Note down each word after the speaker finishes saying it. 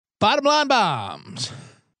Bottom Line Bombs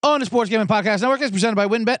on the Sports Gambling Podcast Network is presented by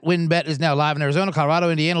WynnBET. WynnBET is now live in Arizona,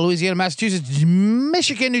 Colorado, Indiana, Louisiana, Massachusetts,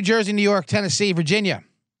 Michigan, New Jersey, New York, Tennessee, Virginia.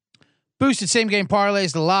 Boosted same-game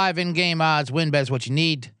parlays, the live in-game odds. WynnBET is what you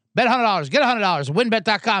need. Bet $100. Get $100.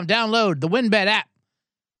 WynnBET.com. Download the WynnBET app.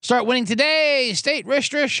 Start winning today. State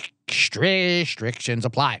restrictions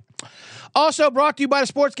apply. Also brought to you by the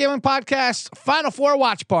Sports Gambling Podcast Final Four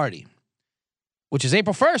Watch Party, which is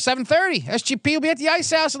April 1st, 7:30. SGP will be at the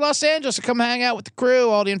Ice House in Los Angeles to come hang out with the crew.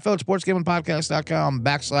 All the info at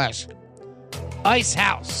sportsgamblingpodcast.com/Ice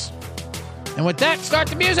House. And with that, start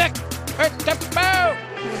the music.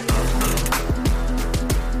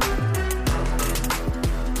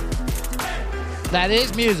 That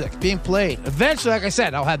is music being played. Eventually, like I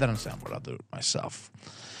said, I'll have that on soundboard. I'll do it myself.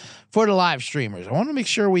 For the live streamers, I want to make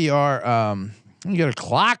sure we are we get a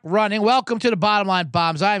clock running. Welcome to the Bottom Line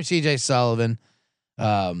Bombs. I'm CJ Sullivan.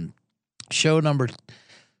 Show number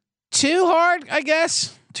 2 hard, I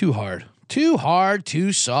guess. Too hard,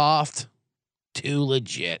 too soft, too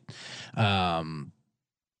legit. No,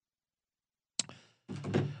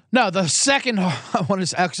 the second I want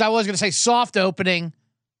to, because I was going to say soft opening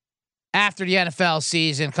after the NFL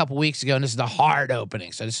season a couple weeks ago, and this is the hard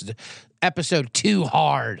opening. So this is episode 2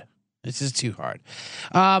 hard. This is too hard.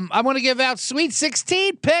 I'm going to give out Sweet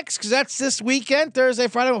 16 picks because that's this weekend, Thursday,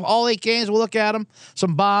 Friday, with all 8 games. We'll look at them.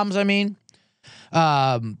 Some bombs, I mean.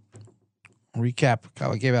 Recap.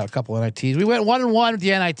 I gave out a couple of NITs. We went 1-1 with the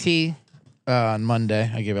NIT on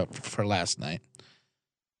Monday. I gave out for last night.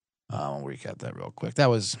 I'll recap that real quick. That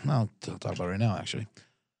was, I'll talk about it right now, actually.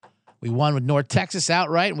 We won with North Texas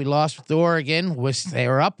outright, and we lost with Oregon. They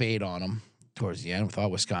were up 8 on them towards the end. We thought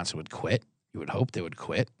Wisconsin would quit. You would hope they would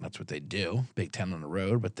quit. That's what they do. Big Ten on the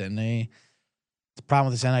road. But then the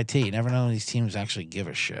problem with this NIT, you never know when these teams actually give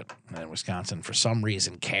a shit. And Wisconsin, for some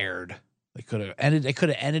reason, cared. They could have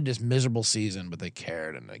ended this miserable season, but they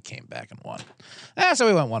cared, and they came back and won. So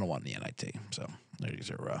we went 1-1 in the NIT. So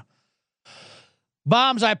these are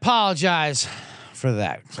bombs. I apologize for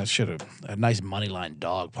that. I should have a nice money line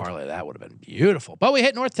dog parlay. That would have been beautiful. But we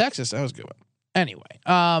hit North Texas. That was a good one. Anyway,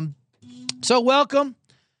 so welcome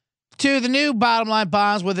to the new Bottom Line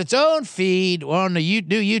Bombs with its own feed on the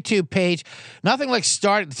new YouTube page. Nothing like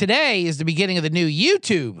starting today is the beginning of the new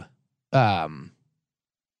YouTube Bottom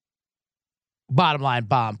Line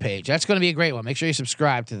Bomb page. That's going to be a great one. Make sure you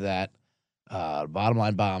subscribe to that. Bottom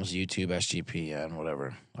Line Bombs, YouTube, SGPN,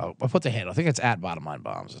 whatever. I'll put the handle. I think it's at Bottom Line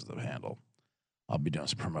Bombs is the handle. I'll be doing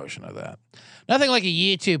some promotion of that. Nothing like a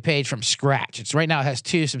YouTube page from scratch. It's right now it has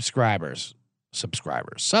 2 subscribers.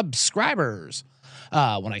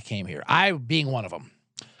 When I came here, I being one of them.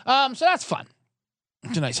 So that's fun.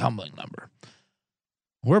 It's a nice humbling number.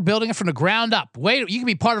 We're building it from the ground up. Wait, you can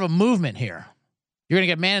be part of a movement here. You're gonna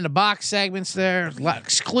get Man in the Box segments there, a lot of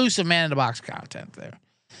exclusive Man in the Box content there,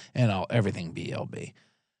 and everything BLB.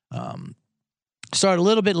 Start a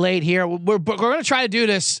little bit late here. We're going to try to do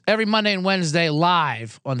this every Monday and Wednesday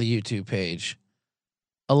live on the YouTube page.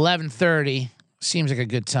 11:30 seems like a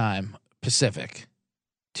good time. Pacific,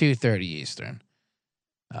 2:30 Eastern.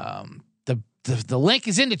 The link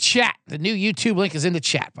is in the chat. The new YouTube link is in the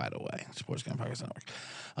chat, by the way. Sports Gambling Podcast Network.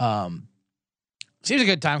 Seems a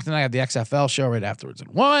good time because then I have the XFL show right afterwards at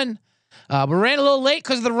 1. We ran a little late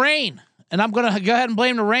because of the rain. And I'm going to go ahead and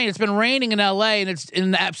blame the rain. It's been raining in LA, and it's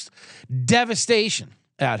in devastation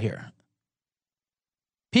out here.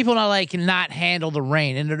 People in LA cannot handle the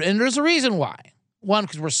rain, and there's a reason why. One,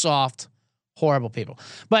 because we're soft, horrible people.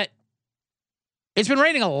 But it's been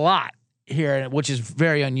raining a lot here, which is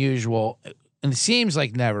very unusual, and it seems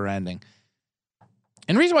like never ending.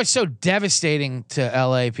 And the reason why it's so devastating to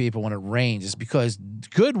LA people when it rains is because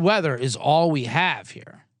good weather is all we have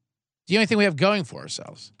here. It's the only thing we have going for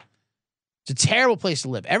ourselves. It's a terrible place to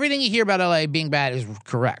live. Everything you hear about LA being bad is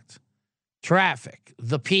correct. Traffic,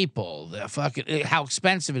 the people, the fucking how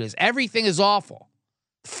expensive it is. Everything is awful.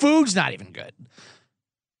 Food's not even good.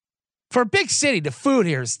 For a big city, the food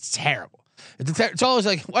here is terrible. It's always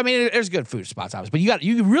like, I mean, there's good food spots, obviously, but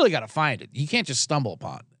you really got to find it. You can't just stumble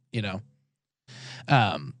upon it, you know.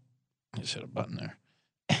 Just hit a button there.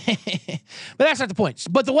 But that's not the point.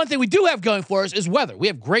 But the one thing we do have going for us is weather. We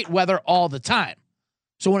have great weather all the time.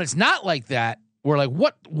 So when it's not like that, we're like,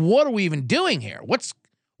 what are we even doing here?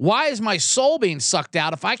 Why is my soul being sucked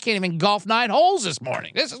out if I can't even golf 9 holes this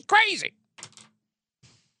morning? This is crazy.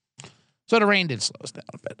 So the rain did slow us down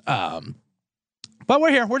a bit. But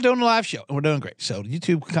we're here. We're doing a live show, and we're doing great. So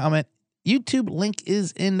YouTube link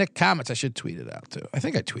is in the comments. I should tweet it out, too. I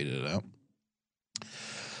think I tweeted it out.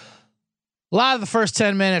 A lot of the first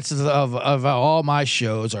 10 minutes of all my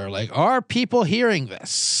shows are like, are people hearing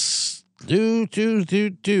this?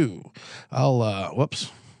 Do. I'll,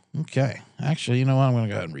 whoops. Okay. Actually, you know what? I'm going to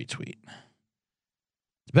go ahead and retweet.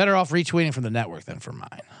 It's better off retweeting from the network than from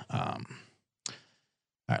mine. All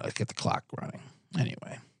right, let's get the clock running.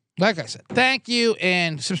 Anyway, like I said, thank you.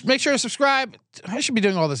 And make sure to subscribe. I should be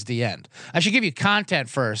doing all this at the end. I should give you content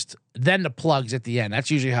first, then the plugs at the end.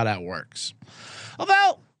 That's usually how that works.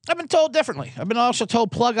 Although, I've been told differently. I've been also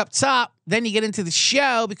told plug up top, then you get into the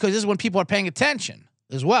show because this is when people are paying attention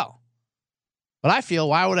as well. But I feel,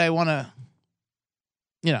 why would I want to,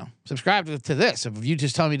 subscribe to this if you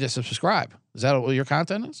just tell me to subscribe? Is that what your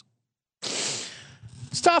content is?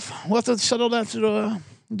 It's tough. We'll have to settle that to the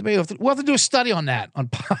debate. We'll have to do a study on that, on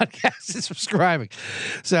podcasts and subscribing.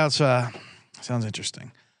 Sounds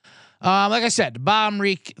interesting. Like I said,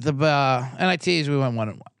 the NITs, we went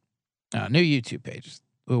 1-1. New YouTube pages.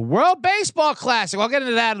 The World Baseball Classic. I'll get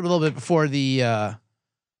into that a little bit before we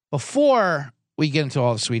get into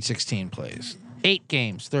all the Sweet 16 plays. 8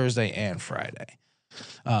 games, Thursday and Friday.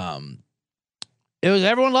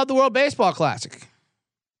 Everyone loved the World Baseball Classic.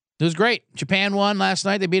 It was great. Japan won last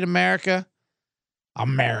night. They beat America.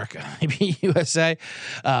 They beat USA.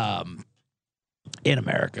 In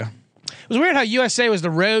America. It was weird how USA was the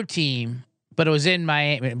road team, but it was in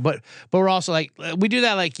Miami. But we're also like, we do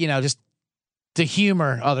that just to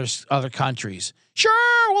humor other countries.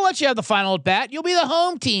 Sure, we'll let you have the final at bat. You'll be the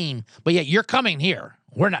home team, but yet you're coming here.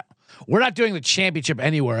 We're not doing the championship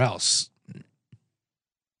anywhere else.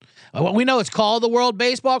 We know it's called the World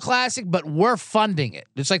Baseball Classic, but we're funding it.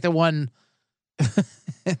 It's like the one,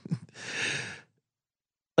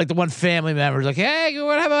 family member's like, hey,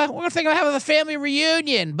 we're thinking of having a family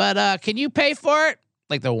reunion, but can you pay for it?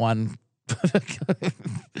 Like the one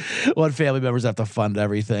family members have to fund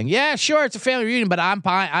everything. Yeah, sure, it's a family reunion, but I'm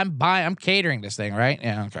catering this thing, right?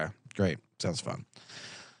 Yeah, okay, great, sounds fun.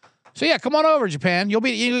 So yeah, come on over, Japan.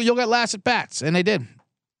 You'll get last at bats, and they did.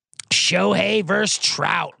 Shohei versus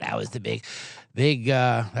Trout. That was the big.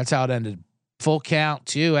 That's how it ended. Full count,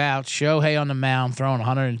 2 outs. Shohei on the mound, throwing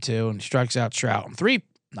 102, and strikes out Trout.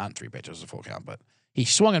 Not in 3 pitches, a full count, but he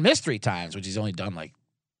swung and missed 3 times, which he's only done like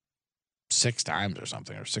 6 times or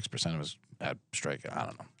something, or 6% of his at strikeout. I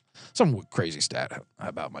don't know. Some crazy stat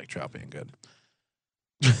about Mike Trout being good.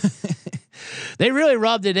 They really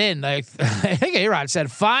rubbed it in. Like, I think A-Rod said,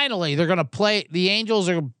 finally, they're going to play. The Angels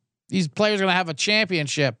these players are going to have a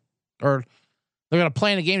championship, or they're going to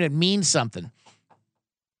play in a game that means something.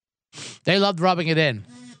 They loved rubbing it in.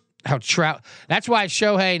 How Trout. That's why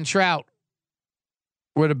Shohei and Trout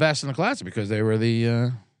were the best in the class, because they were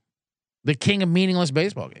the king of meaningless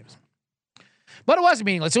baseball games. But it wasn't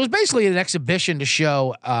meaningless. It was basically an exhibition to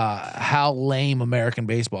show how lame American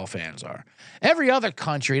baseball fans are. Every other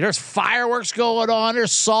country, there's fireworks going on.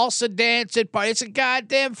 There's salsa dancing. It's a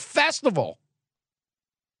goddamn festival.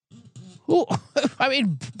 Bloop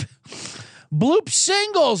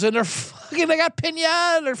singles, and they got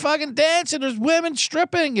piñata. They're fucking dancing. There's women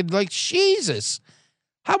stripping, and like, Jesus.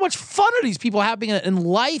 How much fun are these people having in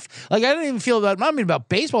life? Like, I didn't even feel about, I don't mean about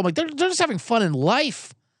baseball. I'm like, they're just having fun in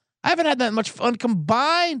life. I haven't had that much fun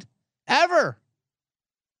combined ever.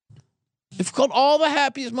 It's called all the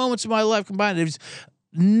happiest moments of my life combined. It was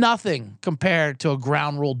nothing compared to a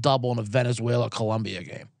ground rule double in a Venezuela-Colombia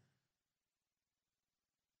game.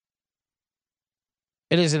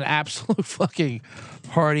 It is an absolute fucking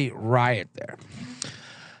party riot there.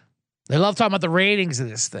 They love talking about the ratings of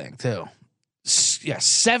this thing, too. Yeah,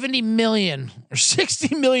 70 million or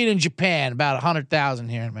 60 million in Japan, about 100,000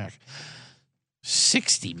 here in America.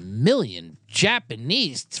 60 million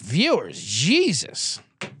Japanese viewers. Jesus.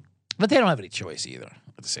 But they don't have any choice either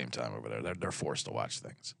at the same time over there. They're forced to watch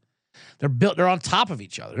things. They're on top of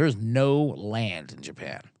each other. There's no land in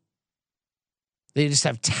Japan. They just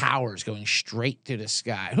have towers going straight to the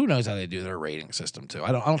sky. Who knows how they do their rating system too?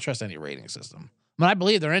 I don't trust any rating system. But I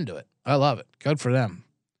believe they're into it. I love it. Good for them.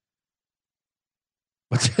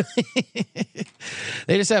 But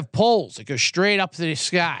they just have poles that go straight up to the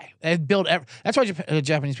sky. That's why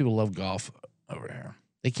Japanese people love golf over here.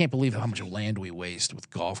 They can't believe how much land we waste with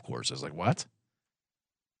golf courses. Like, what?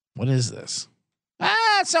 What is this?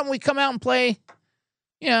 It's something we come out and play,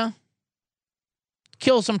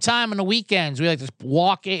 kill some time on the weekends. We like to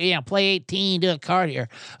walk, play 18, do a card here.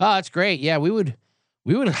 Oh, that's great. Yeah, we would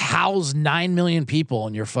house 9 million people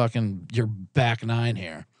in your back 9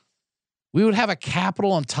 here. We would have a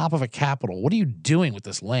capital on top of a capital. What are you doing with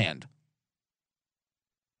this land?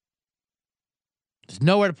 There's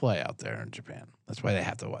nowhere to play out there in Japan. That's why they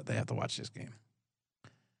have to watch this game.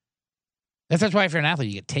 That's why if you're an athlete,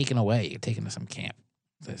 you get taken away. You get taken to some camp.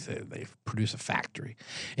 They produce a factory.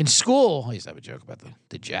 In school, I used to have a joke about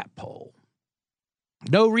the Jap poll.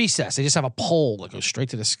 No recess. They just have a pole that goes straight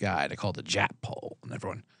to the sky. They call it the Jap pole, and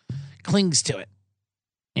everyone clings to it,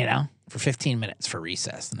 for 15 minutes for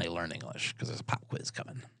recess, and they learn English because there's a pop quiz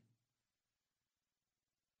coming.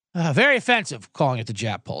 Very offensive calling it the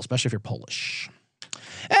Jap pole, especially if you're Polish.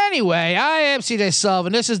 Anyway, I am CJ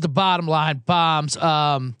Sullivan. This is the Bottom Line Bombs.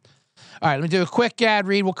 All right, let me do a quick ad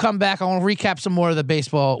read. We'll come back. I want to recap some more of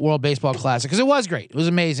the World Baseball Classic because it was great. It was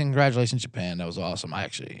amazing. Congratulations, Japan. That was awesome. I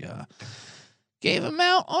actually gave them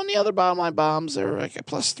out on the other Bottom Line Bombs. They were like at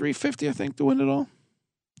plus 350, I think, to win it all.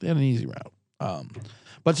 They had an easy route.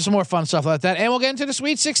 But there's some more fun stuff like that. And we'll get into the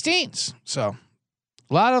Sweet 16s. So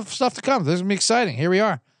a lot of stuff to come. This is going to be exciting. Here we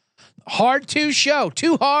are. Hard to show.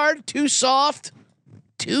 Too hard, too soft,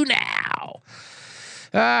 too now.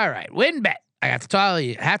 All right, WynnBET. I have to tell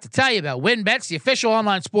you about WynnBET. It's the official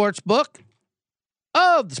online sports book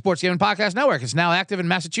of the Sports Gambling Podcast Network. It's now active in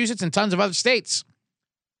Massachusetts and tons of other states.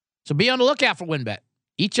 So be on the lookout for WynnBET.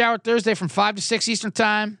 Each hour Thursday from 5 to 6 Eastern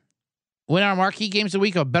Time. Win our marquee games of the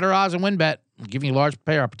week of better odds than WynnBET. We're giving you large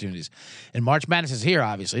payer opportunities. And March Madness is here,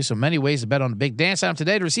 obviously, so many ways to bet on the big dance. Sign up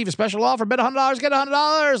today to receive a special offer. Bet $100, get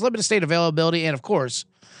 $100. Limited state availability. And, of course,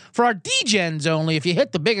 for our D-Gens only, if you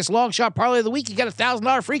hit the biggest long shot parlay of the week, you get a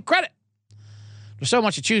 $1,000 free credit. There's so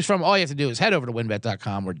much to choose from. All you have to do is head over to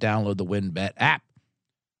WynnBET.com or download the WynnBET app.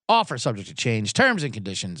 Offer subject to change. Terms and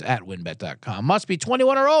conditions at WynnBET.com. Must be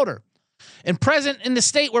 21 or older and present in the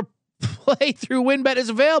state where play through WynnBET is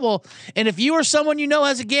available. And if you or someone you know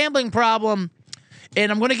has a gambling problem,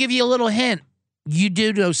 and I'm going to give you a little hint, you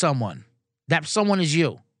do know someone. That someone is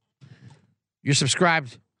you. You're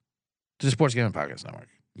subscribed to the Sports Gambling Podcast Network.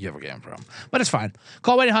 You have a gambling problem. But it's fine.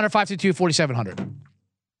 Call 1-800-522-4700.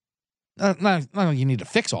 No, you need to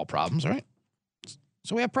fix all problems, right?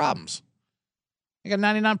 So we have problems. I got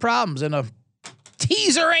 99 problems, and a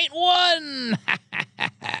teaser ain't one.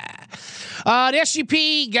 The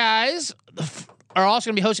SGP guys are also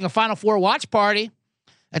going to be hosting a Final Four watch party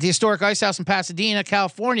at the historic Ice House in Pasadena,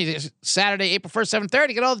 California, this Saturday, April 1st,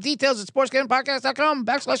 7:30. Get all the details at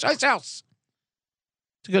sportsgamblingpodcast.com/Ice House.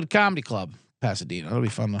 It's a good comedy club, Pasadena. It'll be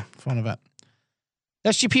fun event.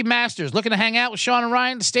 SGP Masters, looking to hang out with Sean and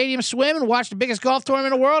Ryan at the Stadium Swim and watch the biggest golf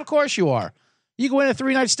tournament in the world? Of course you are. You can win a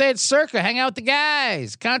 3-night stay at Circa. Hang out with the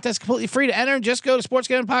guys. Contest completely free to enter. Just go to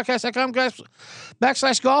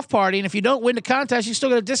sportsgamblingpodcast.com/golf party. And if you don't win the contest, you still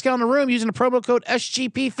get a discount on the room using the promo code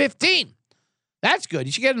SGP15. That's good.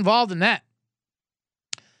 You should get involved in that.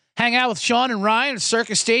 Hang out with Sean and Ryan at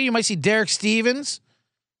Circa Stadium. You might see Derek Stevens.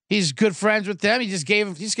 He's good friends with them. He just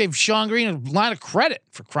gave Sean Green a line of credit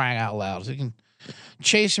for crying out loud. So he can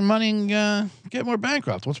chase some money and get more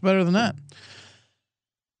bankrupt. What's better than that?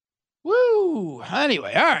 Woo!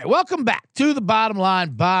 Anyway, all right. Welcome back to the Bottom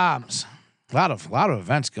Line Bombs. A lot of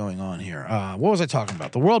events going on here. What was I talking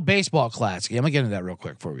about? The World Baseball Classic. Yeah, I'm gonna get into that real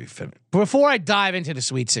quick before we finish. Before I dive into the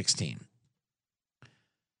Sweet 16,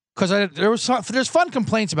 because there's fun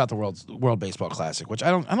complaints about the World Baseball Classic, which I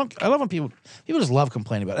love when people just love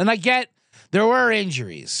complaining about it. And I get there were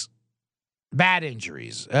injuries, bad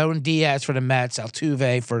injuries. Owen Diaz for the Mets,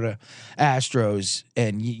 Altuve for the Astros,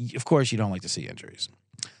 and of course you don't like to see injuries.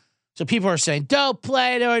 So people are saying, don't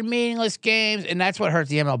play, they're meaningless games. And that's what hurts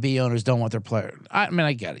the MLB owners, don't want their players. I mean,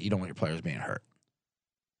 I get it. You don't want your players being hurt.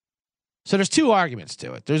 So there's two arguments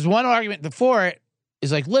to it. There's one argument for it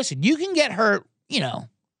is like, listen, you can get hurt,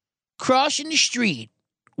 crossing the street,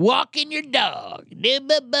 walking your dog,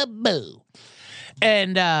 boo.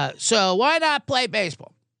 And so why not play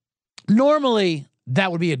baseball? Normally, that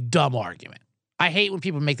would be a dumb argument. I hate when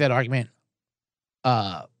people make that argument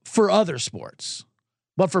for other sports.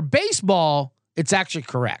 But for baseball, it's actually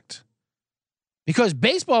correct. Because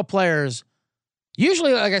baseball players,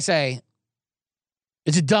 usually, like I say,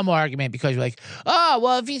 it's a dumb argument because you're like, oh,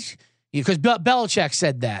 well, if he's... Because Belichick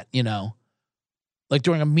said that, like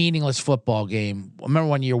during a meaningless football game. I remember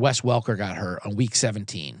one year Wes Welker got hurt on week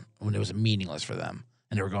 17 when it was meaningless for them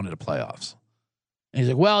and they were going to the playoffs. And he's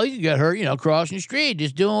like, well, you can get hurt, crossing the street,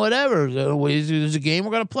 just doing whatever. There's a game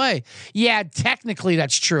we're going to play. Yeah, technically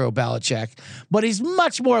that's true, Belichick. But he's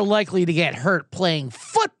much more likely to get hurt playing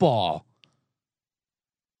football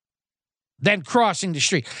than crossing the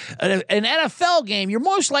street. An NFL game, you're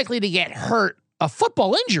most likely to get hurt, a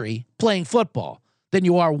football injury, playing football than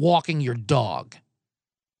you are walking your dog.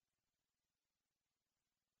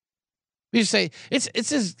 You say,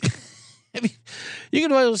 it's as... I mean, you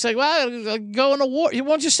can say, well, go in a war. You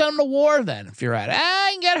won't just send them to war then if you're at it. You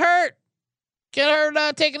can get hurt. Get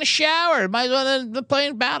hurt taking a shower. Might as well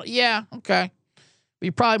playing battle. Yeah, okay. But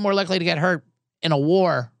you're probably more likely to get hurt in a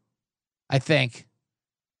war, I think,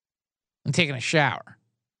 than taking a shower.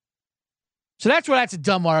 So that's a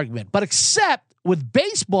dumb argument. But except with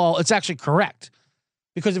baseball, it's actually correct.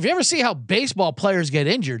 Because if you ever see how baseball players get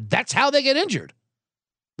injured, that's how they get injured.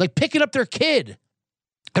 Like picking up their kid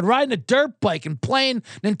and riding a dirt bike and playing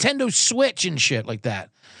Nintendo Switch and shit like that.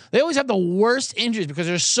 They always have the worst injuries because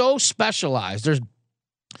they're so specialized.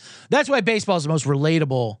 That's why baseball is the most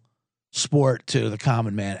relatable sport to the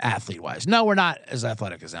common man, athlete-wise. No, we're not as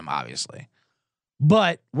athletic as them, obviously.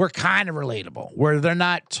 But we're kind of relatable, where they're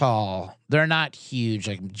not tall. They're not huge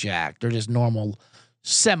like Jack. They're just normal,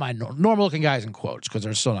 normal-looking guys in quotes, because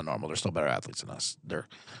they're still not normal. They're still better athletes than us. Their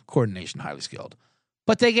coordination, highly skilled.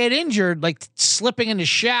 But they get injured, like slipping in the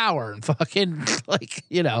shower and fucking, like,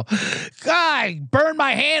 guy, burned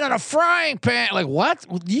my hand on a frying pan. Like, what?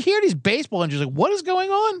 You hear these baseball injuries, like, what is going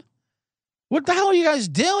on? What the hell are you guys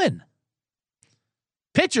doing?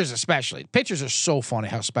 Pitchers especially. Pitchers are so funny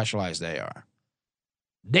how specialized they are.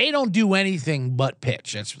 They don't do anything but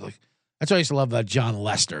pitch. That's what I used to love about John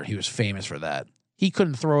Lester. He was famous for that. He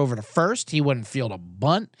couldn't throw over to first. He wouldn't field a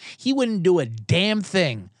bunt. He wouldn't do a damn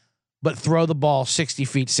thing but throw the ball 60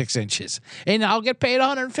 feet, 6 inches. And I'll get paid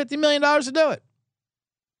 $150 million to do it.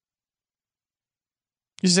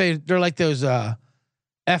 You say they're like those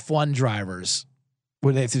F1 drivers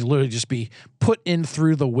where they have to literally just be put in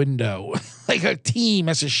through the window. Like a team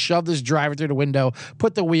has to shove this driver through the window,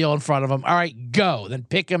 put the wheel in front of him. All right, go. Then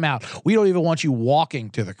pick him out. We don't even want you walking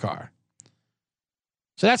to the car.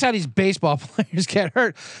 So that's how these baseball players get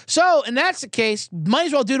hurt. So, and that's the case, might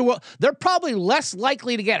as well do the world. They're probably less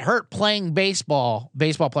likely to get hurt playing baseball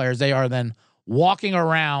players they are than walking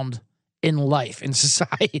around in life, in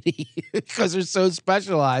society, because they're so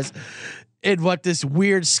specialized in what this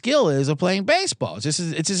weird skill is of playing baseball. It's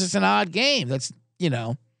just an odd game that's,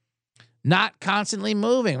 not constantly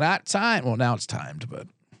moving, not timed. Well, now it's timed, but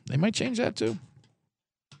they might change that too.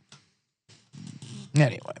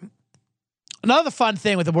 Anyway. Another fun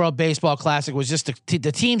thing with the World Baseball Classic was just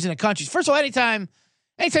the teams in the countries. First of all, anytime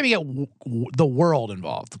you get the world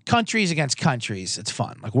involved, countries against countries, it's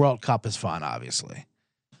fun. Like World Cup is fun, obviously.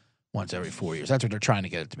 Once every 4 years. That's what they're trying to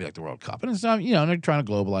get it to be, like the World Cup. And it's not, they're trying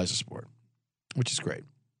to globalize the sport, which is great.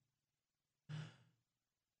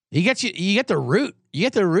 You get the root. You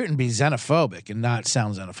get the root and be xenophobic and not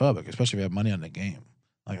sound xenophobic, especially if you have money on the game.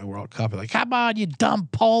 Like a World Cup. You're like, come on, you dumb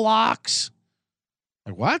Polacks.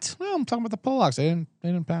 Like, what? Well, I'm talking about the Polacks. They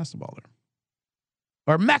didn't pass the ball there.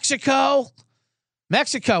 Or Mexico.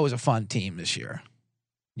 Mexico was a fun team this year.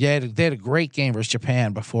 Yeah, they had a great game versus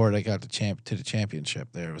Japan before they got to the championship.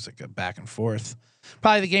 There was like a back and forth.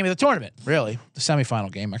 Probably the game of the tournament, really. The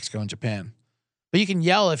semifinal game, Mexico and Japan. But you can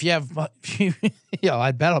yell if you have,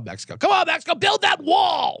 I bet on Mexico. Come on, Mexico, build that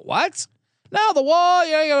wall. What? No, the wall,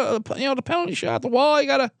 the penalty shot, the wall, you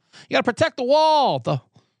gotta protect the wall.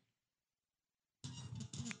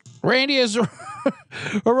 Randy is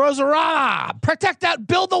Rosarama. Protect that.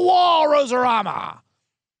 Build the wall, Rosarama.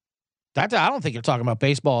 I don't think you're talking about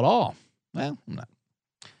baseball at all. Well, I'm not.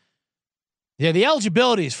 Yeah, the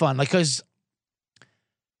eligibility is fun, because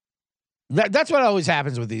that's what always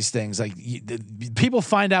happens with these things. Like people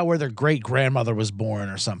find out where their great grandmother was born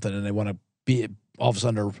or something, and they want to be all of a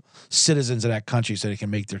sudden they're citizens of that country so they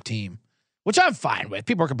can make their team. Which I'm fine with.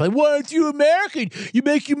 People are complaining, why aren't you American? You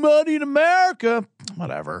make your money in America.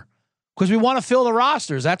 Whatever. Because we want to fill the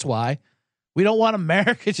rosters. That's why. We don't want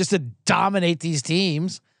America just to dominate these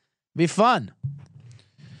teams. It'd be fun.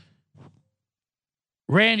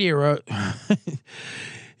 Randy, if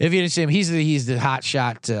you didn't see him, he's the hot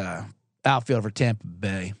shot outfielder for Tampa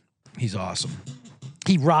Bay. He's awesome.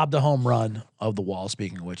 He robbed a home run of the wall,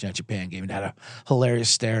 speaking of which, in that Japan game, and had a hilarious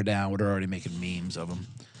stare down where they're already making memes of him.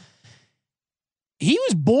 He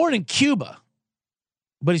was born in Cuba,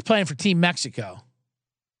 but he's playing for Team Mexico.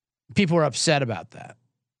 People were upset about that.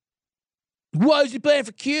 Why is he playing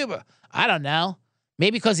for Cuba? I don't know.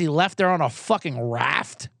 Maybe because he left there on a fucking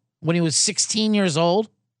raft when he was 16 years old.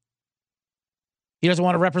 He doesn't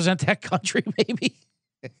want to represent that country, maybe.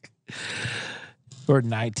 Or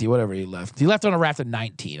 19, whatever he left. He left on a raft at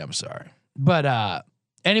 19, I'm sorry. But,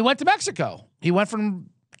 and he went to Mexico. He went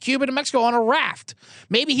from Cuba to Mexico on a raft.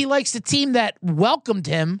 Maybe he likes the team that welcomed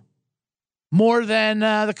him more than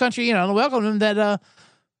the country, welcomed him that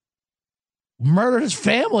murdered his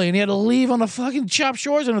family, and he had to leave on the fucking chopped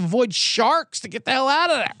shores and avoid sharks to get the hell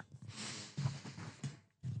out of there.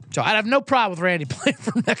 So I'd have no problem with Randy playing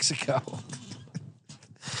for Mexico.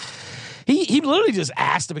 He literally just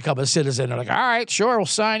asked to become a citizen. They're like, all right, sure, we'll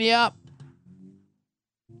sign you up.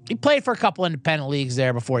 He played for a couple independent leagues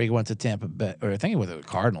there before he went to Tampa Bay. Or I think he went to the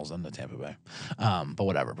Cardinals and the Tampa Bay. But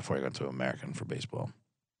whatever, before he went to American for baseball.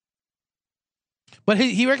 But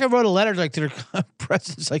he reckon wrote a letter like to their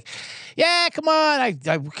presidents, like, yeah, come on, I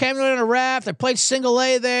came in a raft, I played single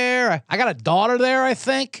A there, I got a daughter there, I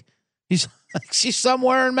think. She's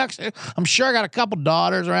somewhere in Mexico. I'm sure I got a couple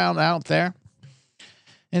daughters around out there.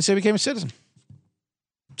 And so he became a citizen.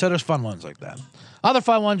 So there's fun ones like that. Other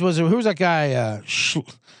fun ones was, who was that guy? There's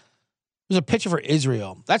a pitcher for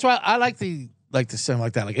Israel. That's why I like the thing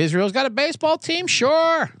like that. Like, Israel's got a baseball team?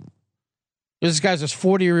 Sure. This guy's this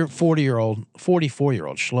 44-year-old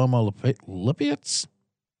Shlomo Lipitz.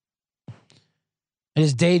 And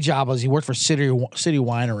his day job was he worked for City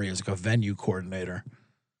Winery as like a venue coordinator.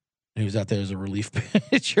 He was out there as a relief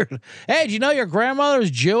pitcher. Hey, did you know your grandmother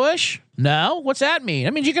is Jewish? No? What's that mean?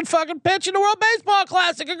 That means you can fucking pitch in the World Baseball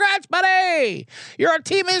Classic. Congrats, buddy. You're on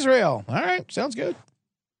Team Israel. All right. Sounds good.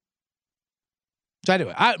 So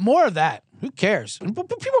anyway, more of that. Who cares? People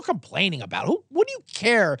are complaining about it. What do you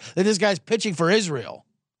care that this guy's pitching for Israel?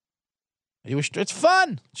 It's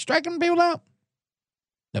fun. Striking people out.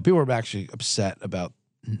 Now, people were actually upset about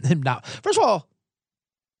him not. First of all,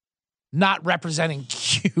 not representing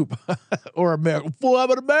Cuba or America. Well, how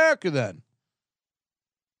about America then?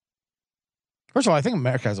 First of all, I think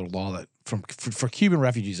America has a law that for Cuban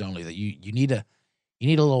refugees only that you need a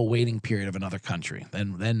little waiting period of another country.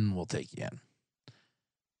 Then we'll take you in.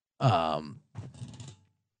 I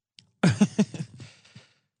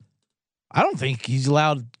don't think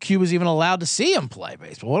Cuba's even allowed to see him play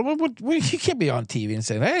baseball. You can't be on TV and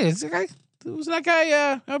say, hey, was that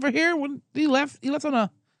guy over here when he left on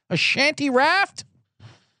a shanty raft?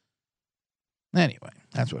 Anyway,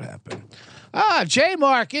 that's what happened. J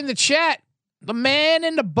Mark in the chat. The man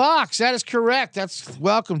in the box. That is correct.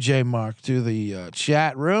 Welcome, J Mark, to the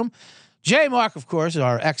chat room. J Mark, of course, is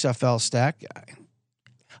our XFL stack guy.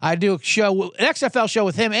 I do an XFL show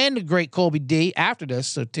with him and the great Colby D after this,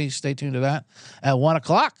 so stay tuned to that at 1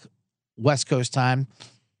 o'clock West Coast time.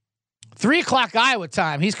 3 o'clock Iowa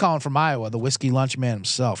time. He's calling from Iowa, the whiskey lunch man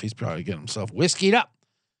himself. He's probably getting himself whiskeyed up.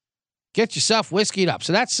 Get yourself whiskeyed up.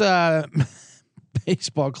 So that's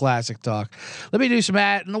baseball classic talk. Let me do some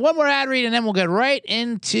ad, and one more ad read, and then we'll get right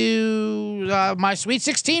into my Sweet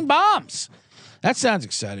 16 bombs. That sounds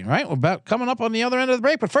exciting, right? We're about coming up on the other end of the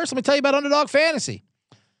break, but first let me tell you about Underdog Fantasy.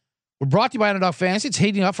 We're brought to you by Underdog Fantasy. It's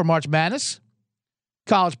heating up for March Madness.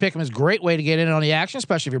 College Pick'em is a great way to get in on the action,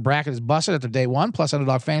 especially if your bracket is busted after day one. Plus,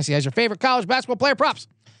 Underdog Fantasy has your favorite college basketball player props.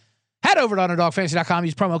 Head over to UnderdogFantasy.com.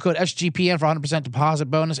 Use promo code SGPN for 100% deposit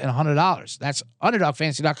bonus and $100. That's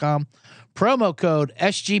UnderdogFantasy.com. Promo code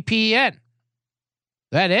SGPN.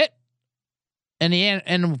 That it?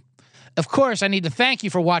 And of course, I need to thank you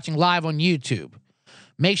for watching live on YouTube.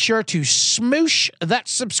 Make sure to smoosh that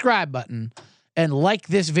subscribe button and like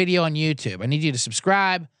this video on YouTube. I need you to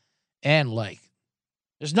subscribe and like.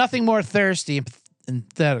 There's nothing more thirsty and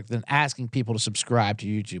pathetic than asking people to subscribe to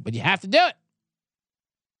YouTube, but you have to do it.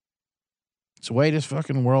 It's the way this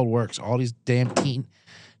fucking world works. All these damn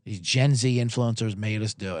these Gen Z influencers made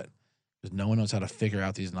us do it because no one knows how to figure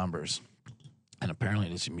out these numbers. And apparently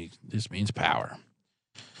this means power.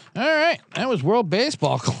 All right. That was World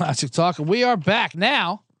Baseball Classic talk. And we are back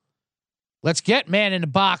now. Let's get Man in the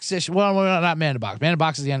Box. Well, not Man in the Box. Man in the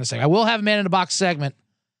Box is the end of the segment. I will have a Man in the Box segment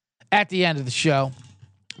at the end of the show.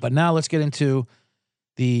 But now let's get into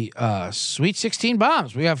the Sweet 16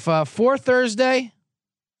 bombs. We have 4 Thursday,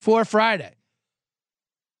 4 Friday.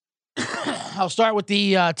 I'll start with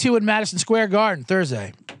the 2 in Madison Square Garden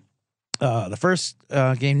Thursday. The first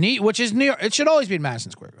game, which is New York. It should always be in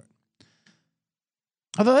Madison Square Garden.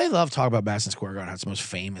 Although they love talking about Madison Square Garden. It's the most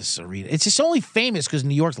famous arena. It's just only famous because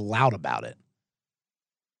New York's loud about it.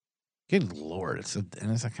 Good Lord. It's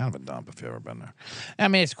kind of a dump if you've ever been there. I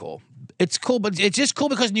mean, it's cool. It's cool, but it's just cool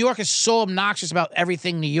because New York is so obnoxious about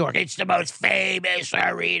everything New York. It's the most famous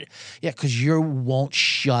arena. Yeah, because you won't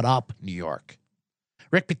shut up, New York.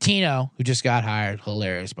 Rick Pitino, who just got hired,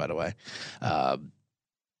 hilarious, by the way, at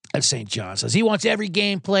St. John, says he wants every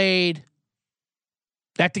game played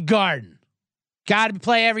at the Garden. Got to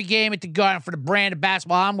play every game at the Garden for the brand of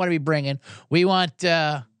basketball I'm going to be bringing. We want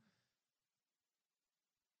Pitino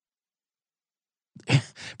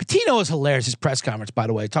is hilarious. His press conference, by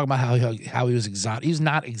the way, talking about how he was he was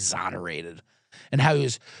not exonerated, and how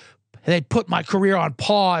they put my career on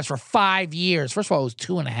pause for 5 years. First of all, it was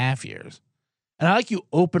 2.5 years, and I like you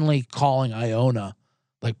openly calling Iona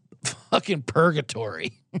like fucking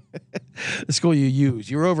purgatory. The school you use.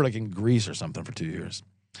 You were over like in Greece or something for 2 years.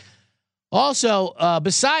 Also,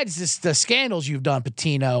 besides the scandals you've done,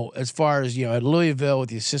 Pitino, as far as, at Louisville with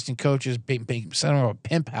the assistant coaches being sent over a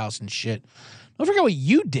pimp house and shit, don't forget what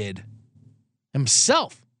you did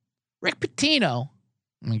himself. Rick Pitino,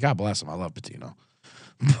 I mean, God bless him. I love Pitino.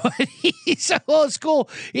 But he's so old school.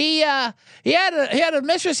 He had a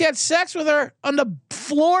mistress. He had sex with her on the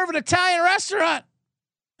floor of an Italian restaurant.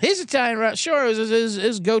 His Italian restaurant, sure, it was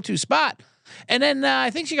his go-to spot. And then I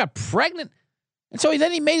think she got pregnant. And so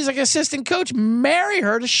he made his assistant coach marry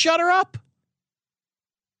her to shut her up.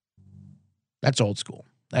 That's old school.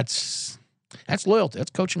 That's loyalty.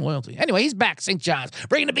 That's coaching loyalty. Anyway, he's back. St. John's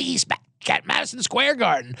bringing the Big East back at Madison Square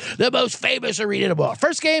Garden, the most famous arena in the world.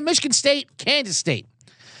 First game, Michigan State, Kansas State.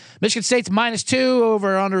 Michigan State's -2.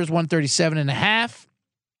 Over under is 137.5.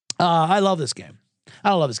 I love this game.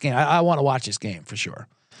 I want to watch this game for sure.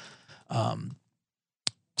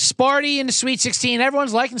 Sparty in the Sweet 16.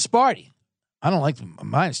 Everyone's liking Sparty. I don't like them.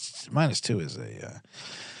 -2 is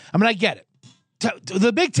I get it.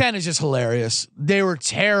 The Big Ten is just hilarious. They were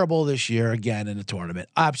terrible this year again in the tournament.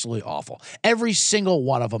 Absolutely awful. Every single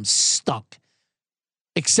one of them stunk,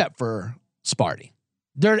 except for Sparty.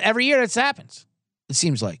 Every year this happens. It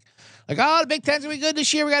seems like, the Big Ten's gonna be good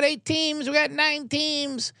this year. We got 8 teams. We got 9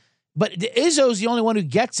 teams. But Izzo's the only one who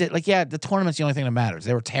gets it. The tournament's the only thing that matters.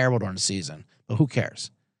 They were terrible during the season, but who cares?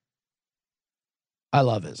 I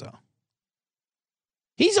love Izzo.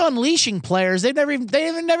 He's unleashing players they've never even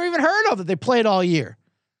heard of that they played all year.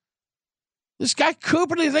 This guy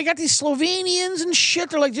Cooper, they got these Slovenians and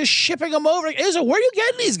shit. They're just shipping them over. Izzo, where are you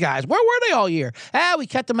getting these guys? Where were they all year? We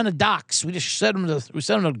kept them in the docks. We just sent them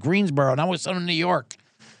to Greensboro. Now we sent them to New York.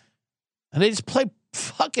 And they just play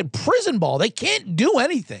fucking prison ball. They can't do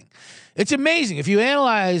anything. It's amazing. If you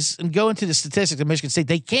analyze and go into the statistics of Michigan State,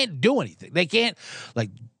 they can't do anything. They can't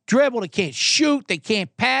dribble. They can't shoot. They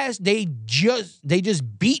can't pass. They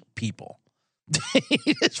just beat people. They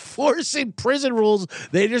just forcing prison rules.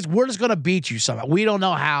 We're just going to beat you somehow. We don't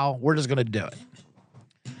know how. We're just going to do it.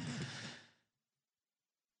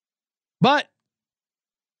 But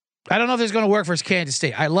I don't know if it's going to work for Kansas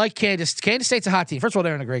State. I like Kansas. Kansas State's a hot team. First of all,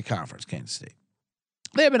 they're in a great conference, Kansas State.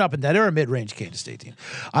 They have been up and down. They're a mid-range Kansas State team.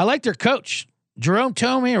 I like their coach, Jerome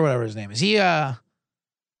Tomey or whatever his name is. He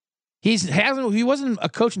wasn't a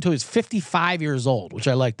coach until he was 55 years old, which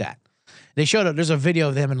I like that. They showed up. There's a video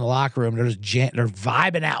of them in the locker room. They're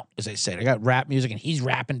vibing out, as they say. They got rap music, and he's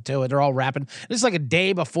rapping to it. They're all rapping. This is like a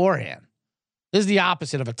day beforehand. This is the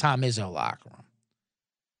opposite of a Tom Izzo locker room.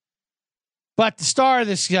 But the star of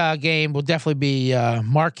this game will definitely be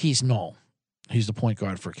Marquise Knoll. He's the point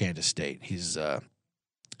guard for Kansas State. He's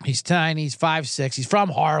tiny. He's 5'6". He's from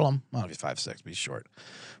Harlem. Well, he's 5'6", but he's short.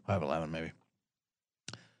 5'11", maybe.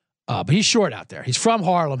 But he's short out there. He's from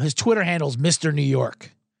Harlem. His Twitter handle is Mr. New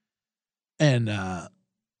York. And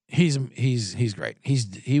he's great.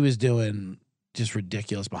 He was doing just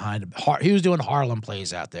ridiculous behind him. He was doing Harlem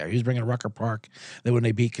plays out there. He was bringing Rucker Park when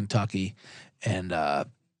they beat Kentucky, and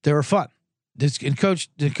they were fun. And coach,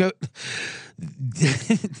 and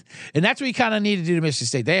that's what you kind of need to do to Michigan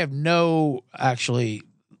State. They have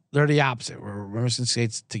they're the opposite. We're Michigan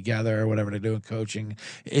State's together or whatever they do in coaching.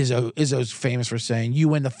 Izzo's famous for saying, "You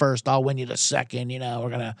win the first, I'll win you the second." We're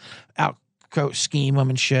gonna out coach scheme them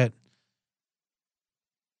and shit.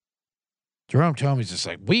 Jerome Tomey's just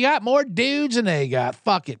we got more dudes than they got.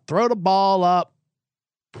 Fuck it. Throw the ball up.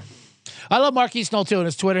 I love Marquise Knoll, too, and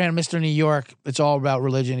his Twitter handle, Mr. New York. It's all about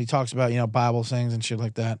religion. He talks about, Bible things and shit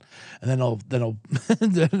like that. And then he'll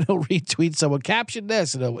retweet someone, caption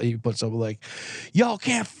this, and he puts something y'all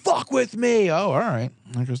can't fuck with me. Oh, all right.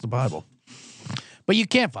 There goes the Bible. But you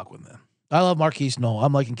can't fuck with them. I love Marquise Knoll.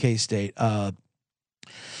 I'm liking K-State. I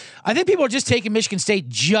think people are just taking Michigan State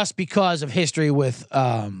just because of history with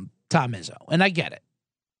Tom Izzo. And I get it.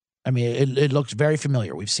 I mean, it looks very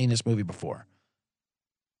familiar. We've seen this movie before.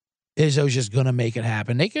 Izzo's just going to make it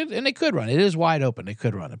happen. They could run. It is wide open. They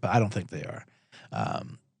could run it, but I don't think they are.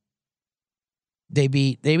 They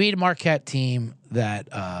beat a Marquette team that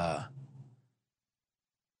I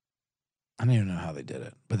don't even know how they did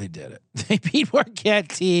it, but they did it. They beat Marquette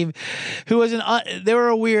team who was they were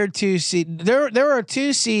a weird 2 seed. They were a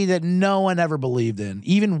 2 seed that no one ever believed in,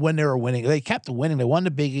 even when they were winning. They kept winning. They won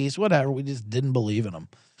the Big East, whatever. We just didn't believe in them.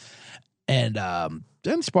 And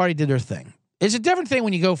then Sparty did their thing. It's a different thing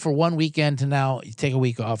when you go for one weekend to now you take a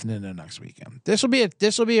week off and then the next weekend. This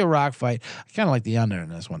will be a rock fight. I kind of like the under in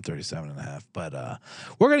this 137.5. But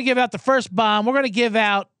we're gonna give out the first bomb. We're gonna give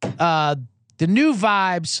out the new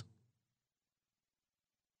vibes.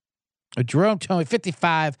 Jerome Tomey,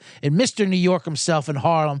 55, and Mr. New York himself in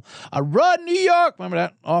Harlem. I run New York. Remember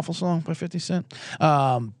that awful song by 50 Cent?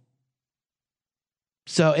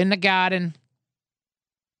 So in the Garden,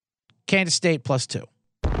 Kansas State +2.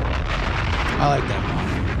 I like that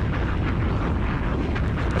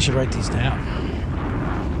one. I should write these down.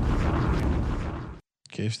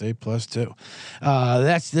 K-State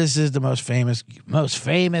 +2. This is the most famous.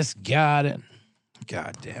 Got it.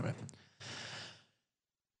 God damn it.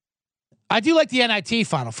 I do like the NIT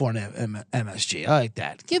Final Four in MSG. I like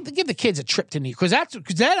that. Give the kids a trip to New York,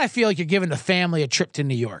 because then I feel like you're giving the family a trip to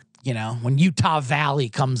New York. You know, when Utah Valley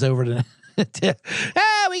comes over to,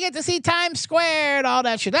 we get to see Times Square and all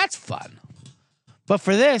that shit. That's fun. But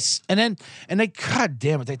for this, and they, God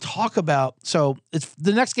damn it, they talk about. So it's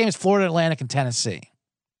the next game is Florida Atlantic and Tennessee.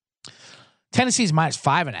 Tennessee's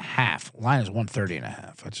 -5.5. Line is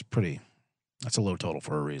 130.5. That's a low total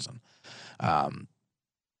for a reason.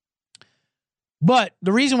 But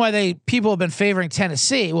the reason why people have been favoring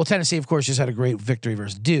Tennessee, well, Tennessee, of course, just had a great victory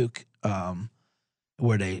versus Duke,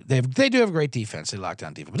 where they do have a great defense. They lock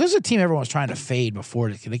down defense. But this is a team everyone was trying to fade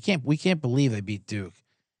before. We can't believe they beat Duke.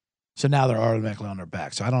 So now they're automatically on their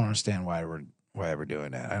back. So I don't understand why we're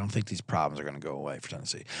doing that. I don't think these problems are going to go away for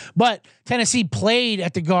Tennessee. But Tennessee played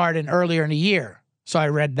at the Garden earlier in the year. So I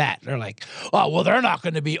read that. They're like, oh, well, they're not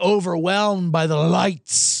going to be overwhelmed by the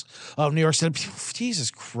lights of New York City. Jesus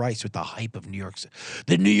Christ, with the hype of New York City.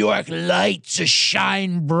 The New York lights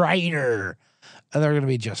shine brighter. And they're going to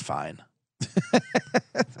be just fine.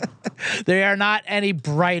 They are not any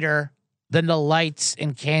brighter than the lights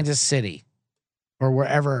in Kansas City or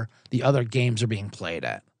wherever the other games are being played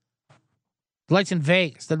at. The lights in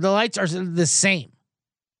Vegas, the lights are the same.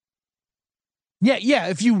 Yeah.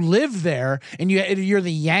 If you live there and you're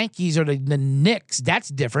the Yankees or the Knicks, that's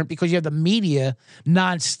different because you have the media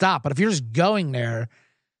nonstop. But if you're just going there,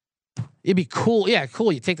 it'd be cool. Yeah,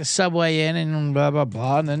 cool. You take the subway in and blah, blah,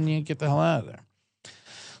 blah, and then you get the hell out of there.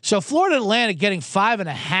 So Florida Atlantic getting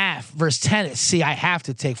 5.5 versus Tennessee. I have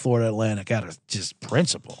to take Florida Atlantic out of just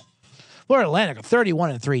principle. Florida Atlantic, a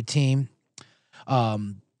 31-3 team.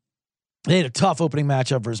 They had a tough opening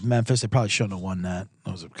matchup versus Memphis. They probably shouldn't have won that.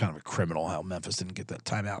 It was kind of a criminal how Memphis didn't get that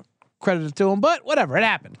timeout credited to them. But whatever, it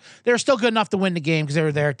happened. They were still good enough to win the game because they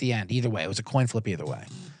were there at the end. Either way, it was a coin flip either way.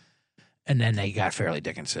 And then they got Fairleigh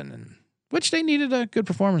Dickinson, which they needed a good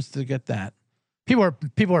performance to get that.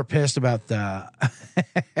 People are pissed about that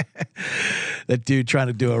dude trying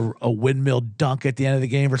to do a windmill dunk at the end of the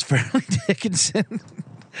game versus Fairleigh Dickinson.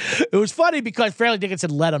 It was funny because Fairleigh Dickinson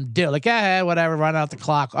let him do it. Like, whatever, run out the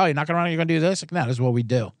clock. Oh, you're not going to run? You're going to do this? Like, no, this is what we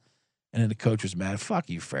do. And then the coach was mad. Fuck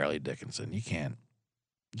you, Fairleigh Dickinson. You can't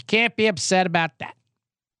be upset about that.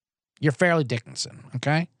 You're Fairleigh Dickinson,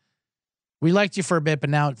 okay? We liked you for a bit, but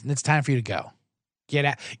now it's time for you to go.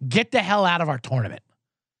 Get the hell out of our tournament.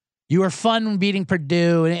 You were fun beating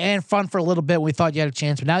Purdue and fun for a little bit. We thought you had a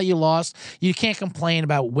chance, but now that you lost, you can't complain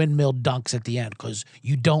about windmill dunks at the end because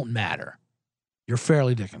you don't matter. You're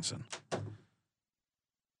Fairleigh Dickinson.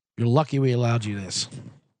 You're lucky we allowed you this.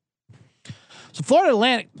 So Florida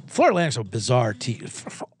Atlantic's a bizarre team.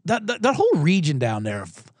 That whole region down there,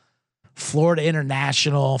 Florida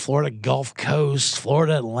International, Florida Gulf Coast,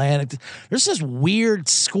 Florida Atlantic. There's just weird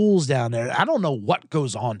schools down there. I don't know what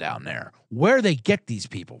goes on down there, where they get these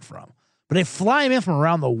people from. But they fly them in from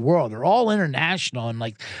around the world. They're all international. And,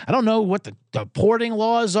 like, I don't know what the deporting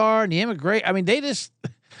laws are and the immigration. I mean, they just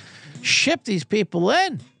ship these people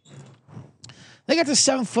in. They got the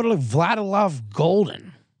 7-footer like Vladislav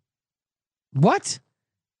Golden. What?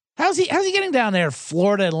 How's he getting down there?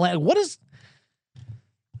 Florida Atlantic. What is?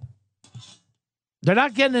 They're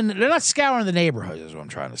not scouring the neighborhoods, is what I'm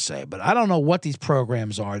trying to say. But I don't know what these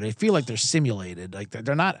programs are. They feel like they're simulated. Like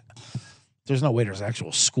they're not. There's no way there's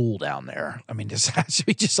actual school down there. I mean, this has to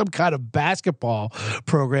be just some kind of basketball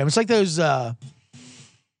program. It's like those.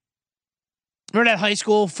 Remember that high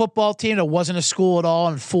school football team that wasn't a school at all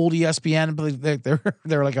and fooled ESPN?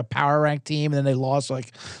 They're like a power rank team, and then they lost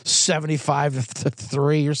like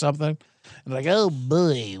 75-3 or something. And like, oh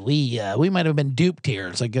boy, we might have been duped here.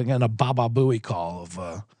 It's like getting a Baba Booey call of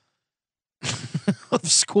of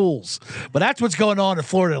schools. But that's what's going on at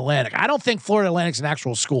Florida Atlantic. I don't think Florida Atlantic's an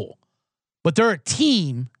actual school, but they're a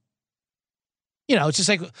team. You know, it's just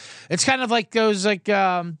like it's kind of like those like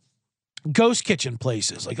ghost kitchen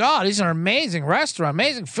places. Like, oh, these are amazing restaurant,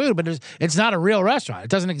 amazing food, but it's not a real restaurant.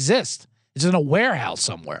 It doesn't exist. It's in a warehouse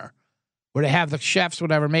somewhere where they have the chefs,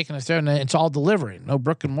 whatever, making it there, and it's all delivery, no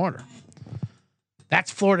brick and mortar. That's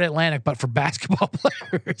Florida Atlantic, but for basketball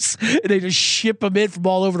players. And they just ship them in from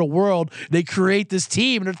all over the world. They create this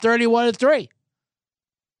team, and they're 31-3.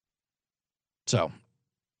 So,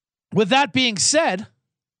 with that being said,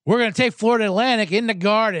 we're going to take Florida Atlantic in the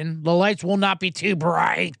Garden. The lights will not be too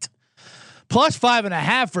bright. Plus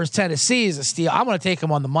 5.5 versus Tennessee is a steal. I'm going to take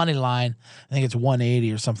them on the money line. I think it's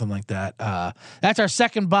 180 or something like that. That's our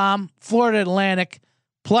second bomb. Florida Atlantic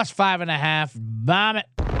plus 5.5. Bomb it.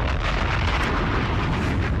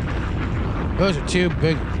 Those are two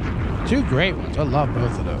great ones. I love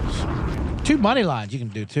both of those. Two money lines you can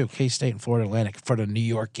do too. K-State and Florida Atlantic for the New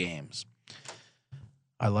York games.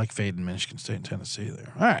 I like fading Michigan State and Tennessee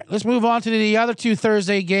there. All right, let's move on to the other two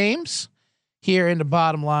Thursday games here in the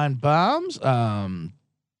bottom line bombs. Did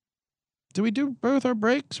we do both our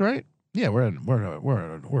breaks, right? Yeah, we're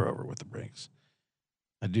over with the breaks.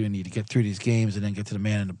 I do need to get through these games and then get to the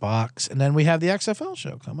man in the box. And then we have the XFL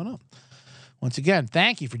show coming up. Once again,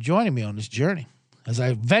 thank you for joining me on this journey. As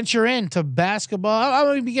I venture into basketball, I'm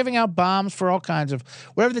going to be giving out bombs for all kinds of,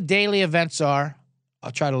 whatever the daily events are.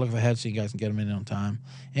 I'll try to look ahead so you guys can get them in on time.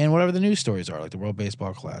 And whatever the news stories are, like the World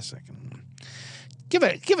Baseball Classic. And give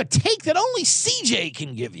a take that only CJ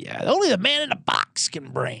can give you. Only the man in the box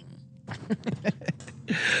can bring.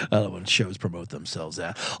 I love when shows promote themselves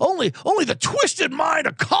that. Only the twisted mind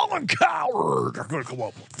of Colin Cowherd are going to come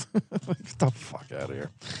up with. Get the fuck out of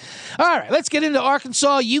here. All right, let's get into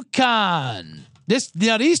Arkansas, UConn.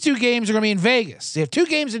 These two games are going to be in Vegas. They have two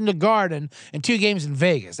games in the Garden and two games in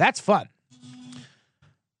Vegas. That's fun.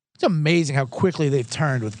 It's amazing how quickly they've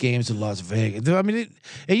turned with games in Las Vegas. I mean,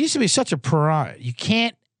 it used to be such a pariah. You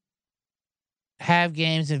can't have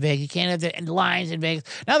games in Vegas. You can't have the lines in Vegas.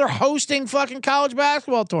 Now they're hosting fucking college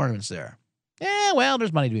basketball tournaments there. Yeah, well,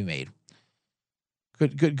 there's money to be made.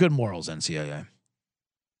 Good morals, NCAA.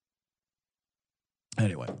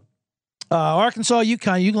 Anyway, Arkansas,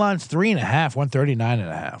 UConn line's 3.5,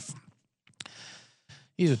 139.5.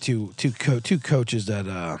 These are two coaches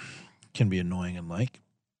that can be annoying and like.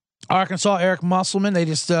 Arkansas, Eric Musselman, they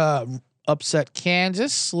just upset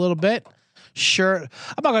Kansas a little bit. Shirt.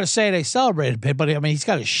 I'm not going to say they celebrated a bit, but I mean, he's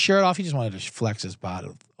got his shirt off. He just wanted to flex his body,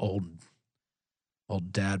 old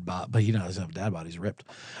dad bod. But he doesn't have a dad bod. He's ripped.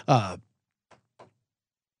 Up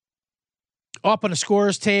on the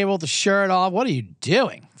scorer's table, the shirt off. What are you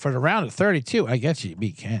doing for the round of 32? I guess you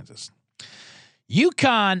beat Kansas.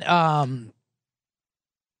 UConn,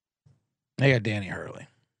 they got Danny Hurley.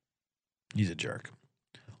 He's a jerk.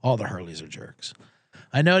 All the Hurleys are jerks.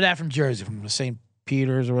 I know that from Jersey, from St.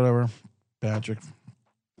 Peter's or whatever. Patrick.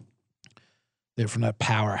 They're from that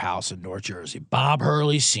powerhouse in North Jersey. Bob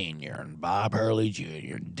Hurley Sr. and Bob Hurley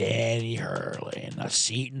Jr. and Danny Hurley and the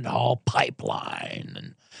Seton Hall pipeline.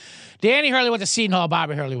 And Danny Hurley went to Seton Hall.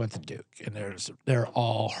 Bobby Hurley went to Duke. And they're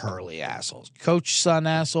all Hurley assholes. Coach son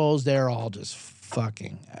assholes. They're all just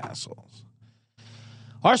fucking assholes.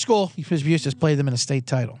 Our school used to play them in a state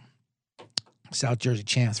title. South Jersey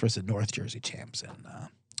champs versus North Jersey champs. And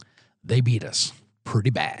they beat us pretty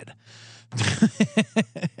bad.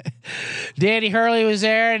 Danny Hurley was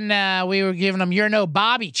there, and we were giving him "You're no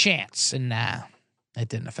Bobby" chants, and it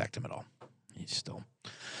didn't affect him at all. He still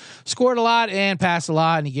scored a lot and passed a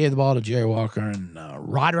lot, and he gave the ball to Jerry Walker and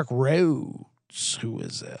Roderick Rhodes, who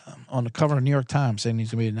was on the cover of New York Times saying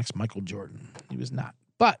he's going to be the next Michael Jordan. He was not,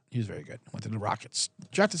 but he was very good. Went to the Rockets,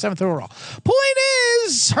 drafted 7th overall. Point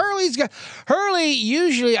is, Hurley.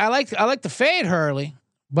 Usually, I like to fade Hurley,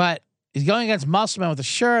 but he's going against Musselman with the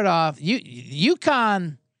shirt off.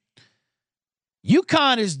 UConn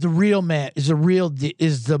is the real man. Is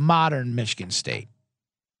the modern Michigan State.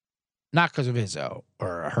 Not because of Izzo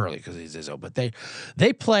or Hurley because he's Izzo, but they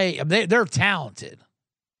play. They're talented,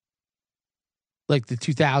 like the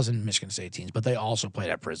 2000 Michigan State teams, but they also play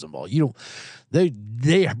that prison ball. They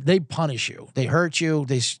punish you. They hurt you.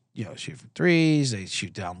 They shoot from threes. They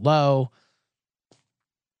shoot down low.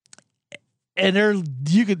 And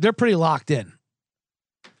they're pretty locked in.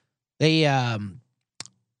 They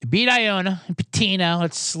beat Iona and Patino.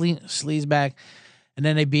 Let's sleaze back, and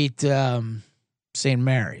then they beat St.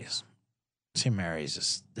 Mary's. St.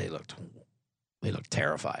 Mary's they looked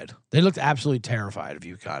terrified. They looked absolutely terrified of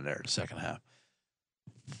UConn there in the second half.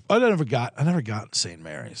 I never got St.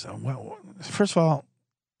 Mary's. Well, first of all,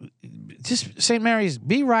 just St. Mary's,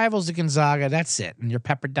 be rivals to Gonzaga. That's it. And your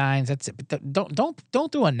Pepperdines. That's it. But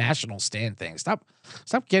don't do a national stand thing. Stop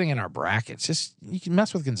getting in our brackets. Just you can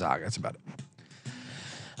mess with Gonzaga. That's about it.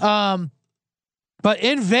 But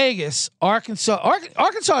in Vegas, Arkansas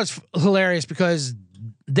is hilarious because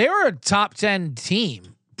they were a top 10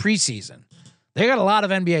 team preseason. They got a lot of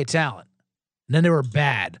NBA talent, and then they were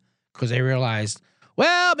bad because they realized,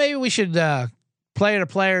 well, maybe we should play the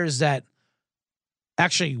players that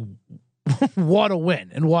actually want to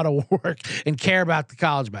win and want to work and care about the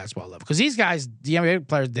college basketball level. Because these guys, the NBA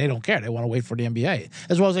players, they don't care. They want to wait for the NBA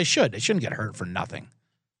as well as they should. They shouldn't get hurt for nothing.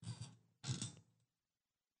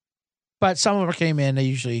 But some of them came in.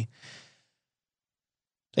 They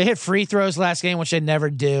hit free throws last game, which they never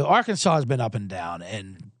do. Arkansas has been up and down,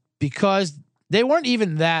 and because they weren't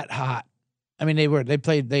even that hot. I mean, they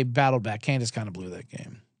battled back. Kansas kind of blew that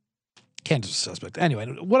game. Kansas is suspect. Anyway,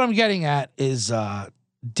 what I'm getting at is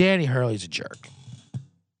Danny Hurley's a jerk.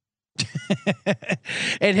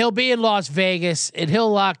 And he'll be in Las Vegas and he'll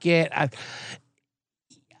lock in.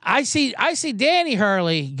 I see Danny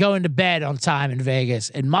Hurley going to bed on time in Vegas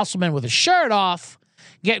and Musselman with his shirt off,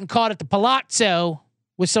 getting caught at the Palazzo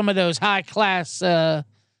with some of those high class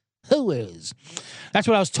hooers. That's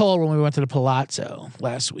what I was told when we went to the Palazzo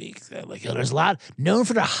last week. Like, there's a lot known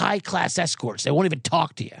for their high class escorts. They won't even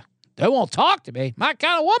talk to you. They won't talk to me. My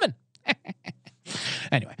kind of woman.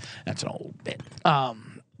 Anyway, that's an old bit.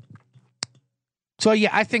 So yeah,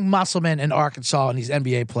 I think Musselman and Arkansas and these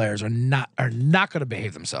NBA players are not going to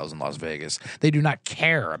behave themselves in Las Vegas. They do not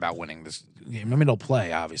care about winning this game. I mean, they'll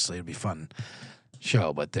play, obviously. It'll be a fun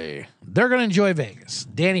show, but they're going to enjoy Vegas.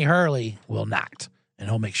 Danny Hurley will not, and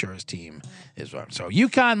he'll make sure his team is run. So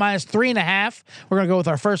UConn minus 3.5. We're going to go with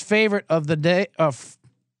our first favorite of the day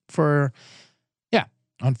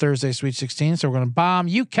on Thursday, Sweet 16. So we're going to bomb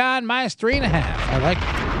UConn minus 3.5. I like it.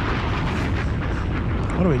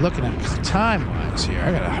 What are we looking at time-wise here?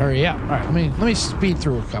 I got to hurry up. All right, let me speed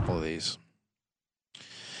through a couple of these.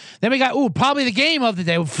 Then we got, probably the game of the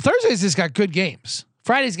day. Thursday's just got good games.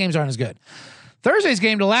 Friday's games aren't as good. Thursday's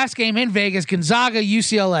game, the last game in Vegas, Gonzaga,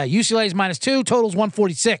 UCLA. UCLA's -2, totals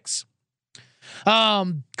 146.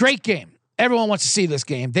 Great game. Everyone wants to see this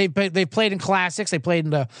game. They played in classics. They played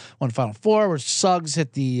in the Final Four where Suggs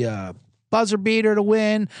hit the buzzer beater to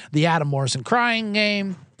win, the Adam Morrison crying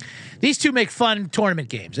game. These two make fun tournament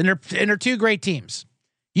games, and they're two great teams.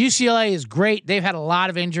 UCLA is great. They've had a lot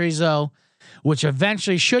of injuries, though, which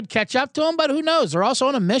eventually should catch up to them, but who knows? They're also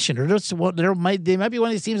on a mission. They might be one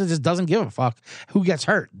of these teams that just doesn't give a fuck who gets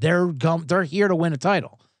hurt. They're here to win a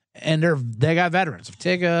title, and they got veterans of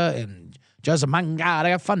Tiga and Jazamanga. They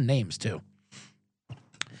got fun names, too.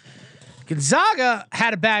 Gonzaga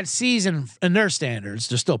had a bad season in their standards.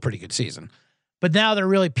 They're still a pretty good season. But now they're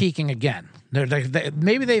really peaking again.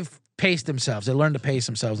 Maybe they've paced themselves. They learned to pace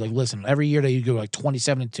themselves. Like, listen, every year they go like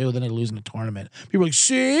 27-2, then they lose in the tournament. People are like,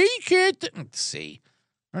 see, you can't see.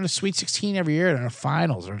 They're in a Sweet 16 every year. They're in the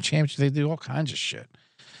finals. They're in championships. They do all kinds of shit.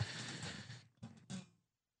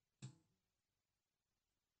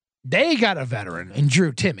 They got a veteran in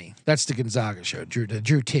Drew Timme. That's the Gonzaga show, the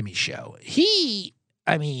Drew Timme show.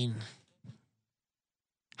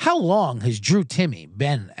 How long has Drew Timme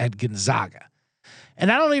been at Gonzaga?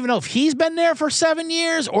 And I don't even know if he's been there for 7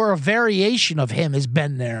 years or a variation of him has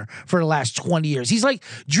been there for the last 20 years. He's like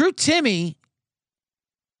Drew Timme.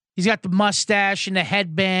 He's got the mustache and the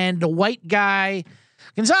headband, the white guy.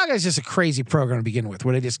 Gonzaga is just a crazy program to begin with,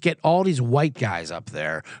 where they just get all these white guys up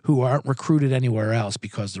there who aren't recruited anywhere else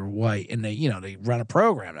because they're white, and they run a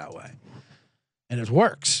program that way, and it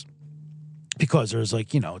works because there's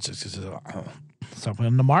it's something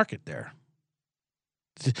in the market there.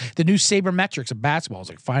 The new sabermetrics of basketball is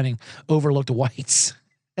like finding overlooked whites.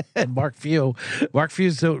 And Mark Few's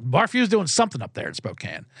doing something up there in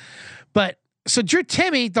Spokane. But so Drew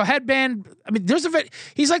Timme, the headband,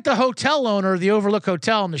 he's like the hotel owner of the Overlook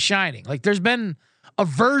Hotel in The Shining. Like, there's been a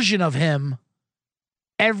version of him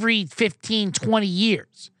every 15, 20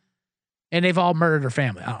 years. And they've all murdered their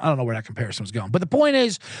family. I don't know where that comparison was going. But the point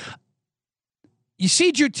is, you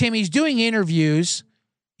see Drew Timme, he's doing interviews.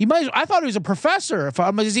 I thought he was a professor.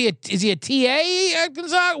 Is he a TA at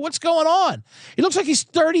Gonzaga? What's going on? He looks like he's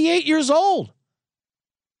 38 years old.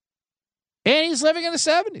 And he's living in the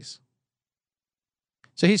 70s.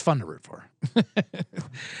 So he's fun to root for.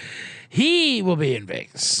 He will be in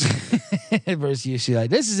Vegas versus UCLA.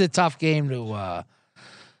 This is a tough game to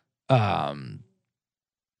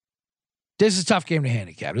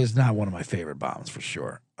handicap. This is not one of my favorite bombs for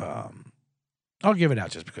sure. I'll give it out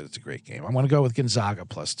just because it's a great game. I'm going to go with Gonzaga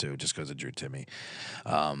 +2 just because of Drew Timme.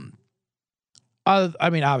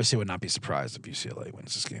 Obviously, would not be surprised if UCLA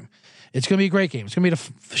wins this game. It's going to be a great game. It's going to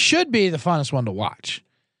be should be the funnest one to watch.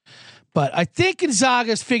 But I think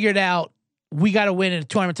Gonzaga's figured out we got to win in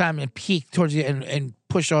tournament time and peak towards the end and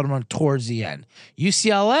push on them towards the end.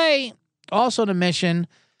 UCLA also the mission.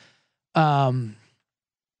 It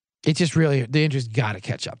just really the injuries got to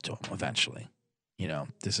catch up to them eventually.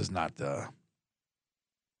 This is not the.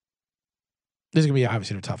 This is going to be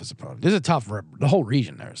obviously the toughest opponent. This is the whole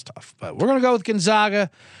region there is tough. But we're going to go with Gonzaga.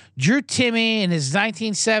 Drew Timme in his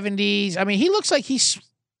 1970s. He looks like he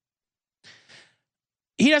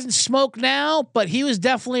doesn't smoke now, but he was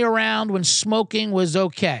definitely around when smoking was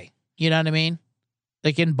okay. You know what I mean?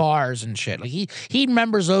 Like in bars and shit. Like he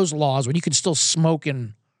remembers those laws when you could still smoke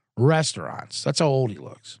in restaurants. That's how old he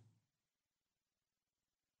looks.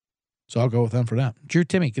 So I'll go with them for that. Drew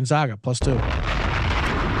Timme, Gonzaga, +2.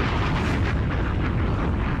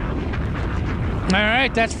 All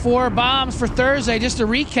right, that's 4 bombs for Thursday. Just to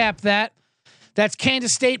recap that's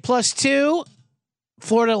Kansas State +2,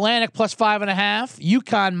 Florida Atlantic +5.5,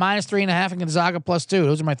 UConn -3.5, and Gonzaga +2.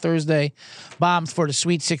 Those are my Thursday bombs for the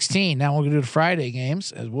Sweet 16. Now we're going to do the Friday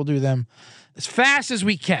games, as we'll do them as fast as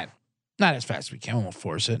we can. Not as fast as we can. We won't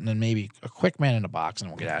force it. And then maybe a quick man in the box,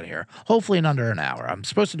 and we'll get out of here. Hopefully in under an hour. I'm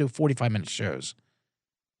supposed to do 45-minute shows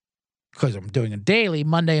because I'm doing a daily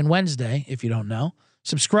Monday and Wednesday, if you don't know.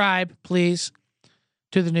 Subscribe, please,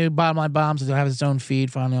 to the new Bottom Line Bombs. It'll have its own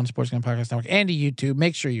feed finally on the Sports Gambling Podcast Network and to YouTube.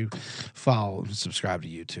 Make sure you follow and subscribe to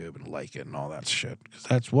YouTube and like it and all that shit, because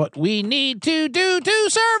that's what we need to do to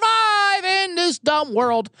survive in this dumb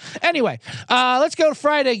world. Anyway, let's go to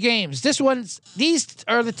Friday games. These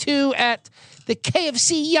are the 2 at the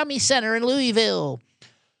KFC Yummy Center in Louisville.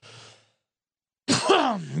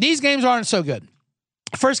 These games aren't so good.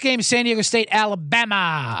 First game is San Diego State,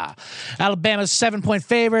 Alabama. Alabama's 7-point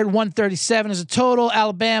favorite, 137 is a total.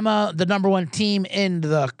 Alabama, the number 1 team in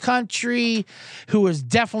the country, who is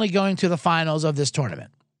definitely going to the finals of this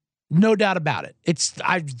tournament. No doubt about it.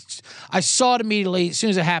 I saw it immediately as soon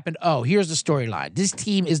as it happened. Oh, here's the storyline. This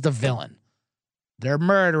team is the villain. They're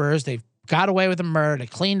murderers. They got away with a murder. They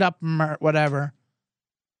cleaned up whatever.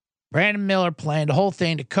 Brandon Miller playing the whole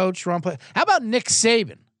thing. The coach, wrong play. How about Nick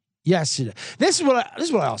Saban? Yes, this is what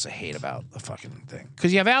I also hate about the fucking thing,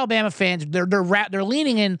 because you have Alabama fans. They're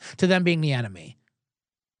leaning in to them being the enemy.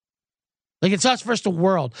 Like it's us versus the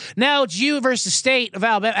world. Now it's you versus the state of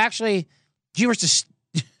Alabama. Actually, you versus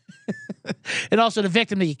and also the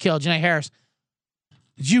victim that you killed, Janae Harris.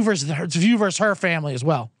 It's you versus her family as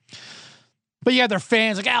well. But you have their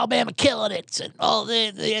fans like Alabama killing it and all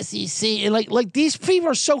the SEC, and like these people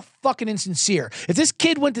are so fucking insincere. If this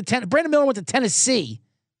kid Brandon Miller went to Tennessee,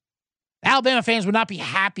 Alabama fans would not be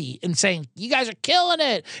happy and saying, you guys are killing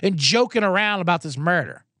it, and joking around about this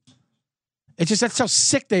murder. It's just, that's how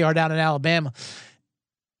sick they are down in Alabama.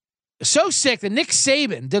 So sick that Nick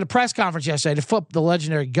Saban did a press conference yesterday, the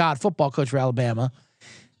legendary football coach for Alabama,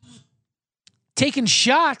 taking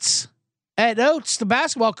shots at Oates, the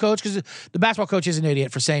basketball coach, because the basketball coach is an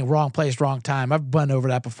idiot for saying wrong place, wrong time. I've been over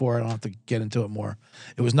that before. I don't have to get into it more.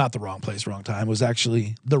 It was not the wrong place, wrong time. It was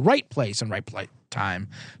actually the right place and right time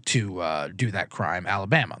to do that crime.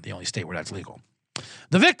 Alabama, the only state where that's legal.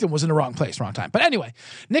 The victim was in the wrong place, wrong time. But anyway,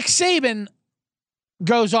 Nick Saban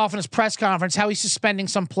goes off in his press conference how he's suspending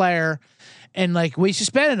some player, and like, we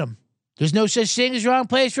suspended him. There's no such thing as wrong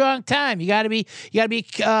place, wrong time. You got to be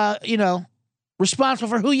responsible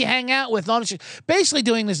for who you hang out with. And all this shit. Basically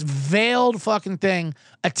doing this veiled fucking thing,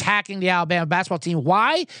 attacking the Alabama basketball team.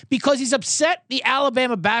 Why? Because he's upset the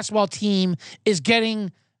Alabama basketball team is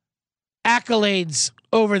getting accolades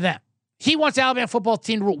over them. He wants the Alabama football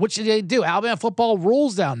team to rule, which they do. Alabama football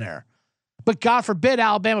rules down there. But God forbid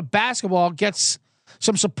Alabama basketball gets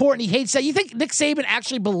some support, and he hates that. You think Nick Saban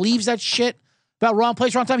actually believes that shit about wrong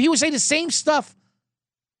place, wrong time? He would say the same stuff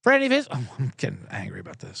for any of his. Oh, I'm getting angry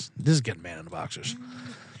about this. This is getting man in the boxers.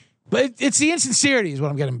 But it's the insincerity is what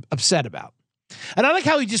I'm getting upset about. And I like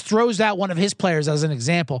how he just throws out one of his players as an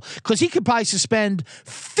example, because he could probably suspend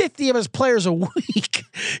 50 of his players a week.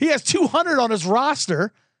 He has 200 on his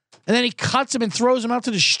roster, and then he cuts them and throws them out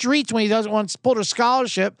to the streets when he doesn't want to pull their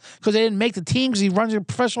scholarship because they didn't make the team because he runs a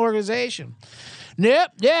professional organization.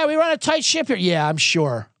 Yep, yeah, we run a tight ship here. Yeah, I'm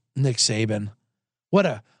sure, Nick Saban. What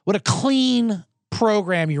a clean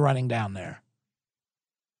program you're running down there.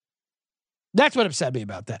 That's what upset me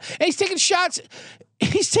about that. And he's taking shots.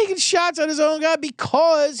 He's taking shots on his own guy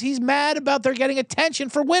because he's mad about their getting attention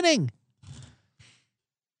for winning.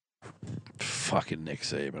 Fucking Nick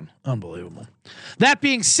Saban. Unbelievable. That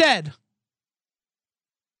being said,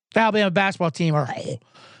 the Alabama basketball team are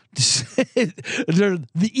they're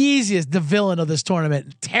the easiest, the villain of this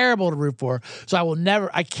tournament. Terrible to root for. So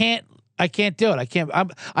I can't do it.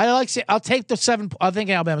 I'll take the 7. I think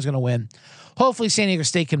Alabama's going to win. Hopefully San Diego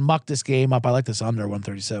State can muck this game up. I like this under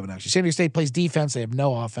 137, actually. San Diego State plays defense. They have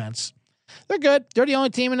no offense. They're good. They're the only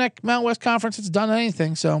team in that Mountain West Conference that's done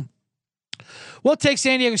anything. So we'll take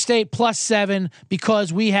San Diego State +7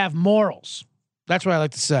 because we have morals. That's what I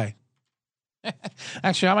like to say.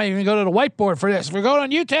 Actually, I might even go to the whiteboard for this. If we're going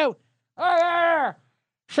on YouTube, oh yeah,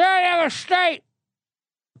 San Diego State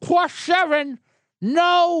 +7,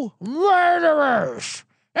 no murderers.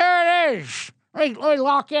 There it is. Let me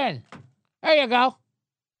lock in. There you go.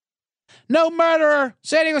 No murderer.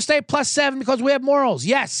 San Diego State +7 because we have morals.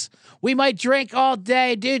 Yes, we might drink all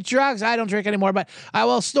day, do drugs. I don't drink anymore, but I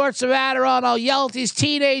will snort some Adderall and I'll yell at these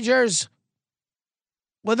teenagers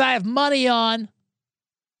what I have money on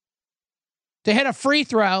to hit a free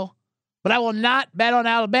throw, but I will not bet on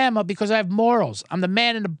Alabama because I have morals. I'm the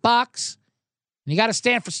man in the box. You got to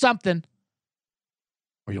stand for something,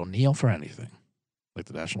 or you'll kneel for anything, like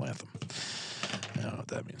the national anthem. I don't know what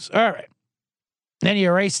that means. All right. Then you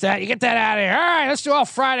erase that. You get that out of here. All right, let's do all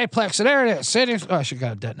Friday plex. So there it is. Oh, I should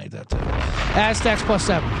gotta detonate that too. Aztecs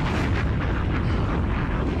 +7.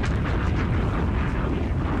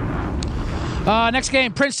 Next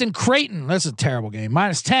game, Princeton Creighton. This is a terrible game.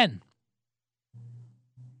 -10.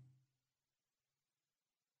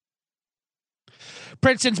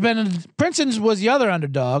 Princeton's was the other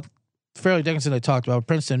underdog. Fairleigh Dickinson I talked about.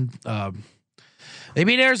 Princeton, they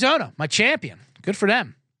beat Arizona, my champion. Good for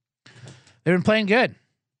them. They've been playing good.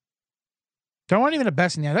 They weren't even the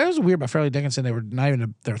best in the. That was weird about Fairleigh Dickinson. They were not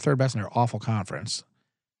even their third best in their awful conference.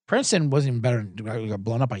 Princeton wasn't even better. Got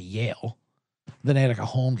blown up by Yale. Then they had like a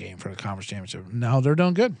home game for the conference championship. Now they're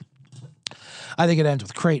doing good. I think it ends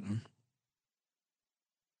with Creighton.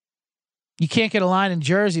 You can't get a line in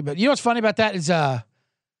Jersey, but you know what's funny about that is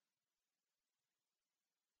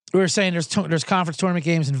we were saying there's conference tournament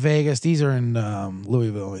games in Vegas. These are in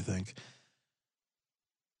Louisville, I think.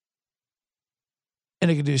 And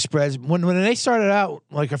they could do spreads. When they started out,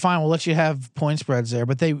 like, fine, we'll let you have point spreads there,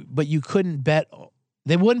 but you couldn't bet.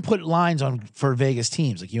 They wouldn't put lines on for Vegas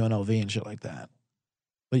teams like UNLV and shit like that.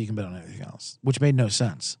 But you can bet on anything else, which made no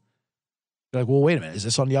sense. They're like, well, wait a minute, is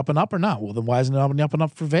this on the up and up or not? Well, then why isn't it on the up and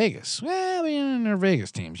up for Vegas? Well, I mean, they're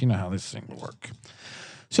Vegas teams. You know how this thing will work.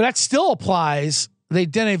 So that still applies. They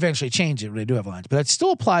did eventually change it when they do have lines, but that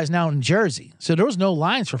still applies now in Jersey. So there was no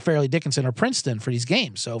lines for Fairleigh Dickinson or Princeton for these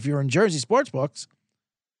games. So if you're in Jersey sportsbooks,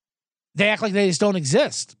 they act like they just don't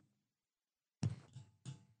exist.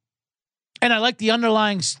 And I like the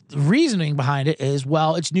underlying reasoning behind it is,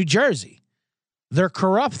 well, it's New Jersey. They're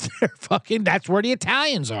corrupt. That's where the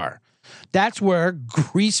Italians are. That's where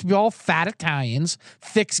greaseball fat Italians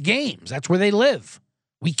fix games. That's where they live.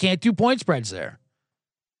 We can't do point spreads there.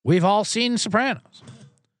 We've all seen Sopranos.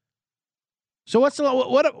 So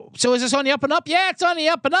so is this on the up and up? Yeah, it's on the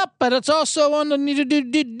up and up, but it's also on the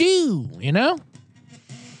do, you know?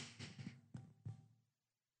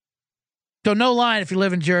 So no line if you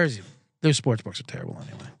live in Jersey. Those sports books are terrible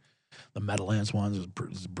anyway. The Meadowlands ones is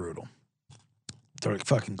brutal. They're like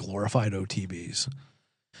fucking glorified OTBs. And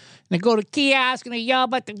they go to kiosk and they yell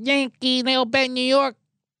about the Yankees and they all bet New York.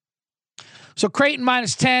 So Creighton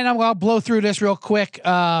 -10. I'm gonna blow through this real quick.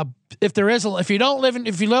 If you don't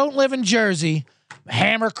live in Jersey,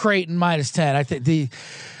 hammer Creighton -10.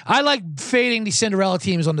 I like fading the Cinderella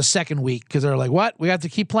teams on the second week because they're like, what? We have to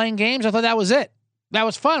keep playing games? I thought that was it. That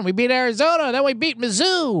was fun. We beat Arizona. Then we beat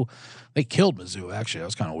Mizzou. They killed Mizzou, actually. That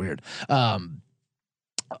was kind of weird.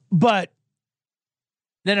 But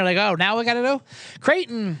then they're like, oh, now we got to know?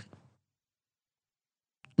 Creighton's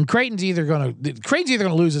either going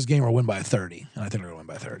to lose this game or win by 30. And I think they're going to win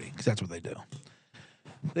by 30 because that's what they do.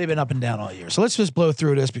 They've been up and down all year. So let's just blow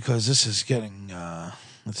through this because this is getting,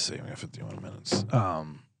 let's see, we got 51 minutes.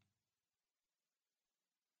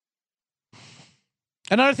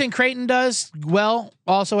 Another thing Creighton does well,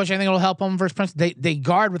 also, which I think will help them versus Princeton, they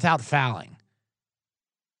guard without fouling,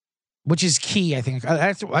 which is key. I think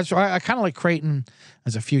I kind of like Creighton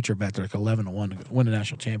as a future bet. They're like 11-1 to win the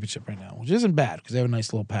national championship right now, which isn't bad because they have a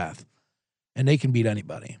nice little path, and they can beat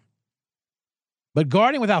anybody. But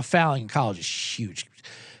guarding without fouling in college is huge.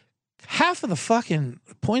 Half of the fucking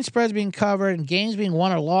point spreads being covered and games being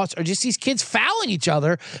won or lost are just these kids fouling each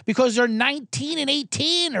other because they're 19 and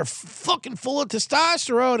 18. They're fucking full of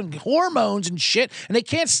testosterone and hormones and shit, and they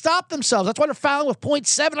can't stop themselves. That's why they're fouling with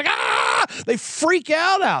 0.7. Like, they freak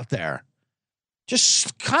out there.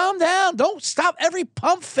 Just calm down. Don't stop every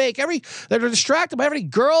pump fake. They're distracted by every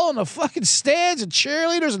girl in the fucking stands and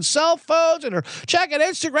cheerleaders and cell phones, and they're checking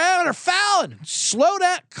Instagram and they're fouling. Slow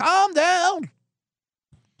down. Calm down.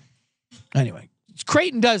 Anyway,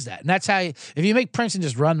 Creighton does that. And that's how if you make Princeton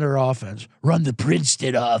just run their offense, run the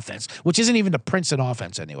Princeton offense, which isn't even the Princeton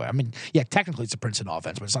offense anyway. I mean, yeah, technically it's the Princeton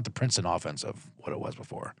offense, but it's not the Princeton offense of what it was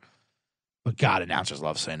before. But God, announcers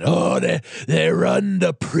love saying, oh, they run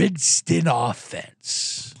the Princeton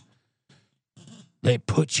offense. They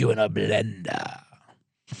put you in a blender.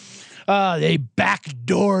 They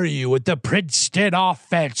backdoor you with the Princeton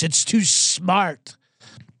offense. It's too smart.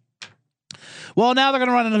 Well, now they're going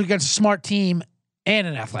to run against a smart team and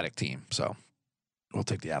an athletic team. So we'll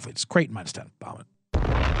take the athletes. Creighton -10. Bomb it.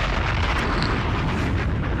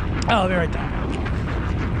 I'll be right down.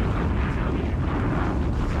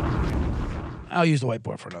 I'll use the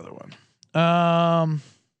whiteboard for another one. All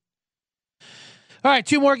right,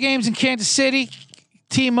 2 more games in Kansas City.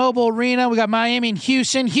 T-Mobile Arena. We got Miami and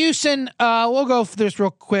Houston. Houston, we'll go for this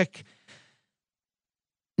real quick.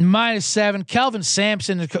 -7. Kelvin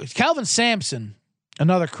Sampson.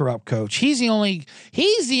 another corrupt coach. He's the only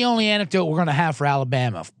anecdote we're going to have for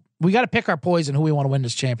Alabama. We got to pick our poison who we want to win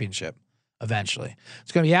this championship eventually.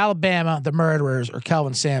 It's going to be Alabama, the Murderers, or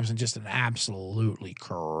Kelvin Sampson, just an absolutely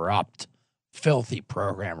corrupt, filthy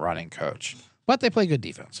program running coach. But they play good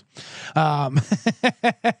defense. Going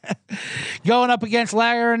up against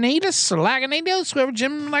Lagunitas, whoever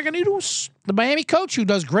Jim Lagunitas, the Miami coach who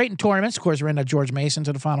does great in tournaments. Of course, ran George Mason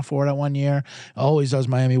to the Final Four that one year. Always does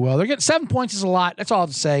Miami well. They're getting 7 points is a lot. That's all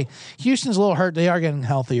to say. Houston's a little hurt. They are getting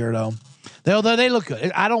healthier, though. Although they look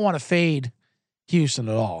good. I don't want to fade Houston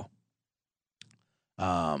at all.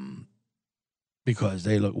 Because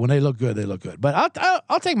when they look good, they look good. But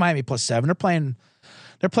I'll take Miami +7.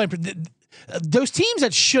 They're playing those teams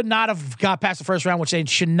that should not have got past the first round, which they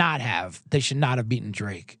should not have. They should not have beaten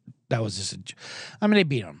Drake. That was just they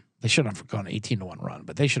beat them. They shouldn't have gone an 18-1 run,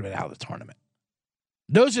 but they should have been out of the tournament.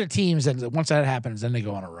 Those are the teams that once that happens, then they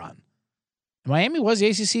go on a run. Miami was the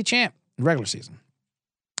ACC champ in regular season.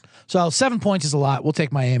 So 7 points is a lot. We'll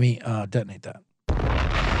take Miami, detonate that.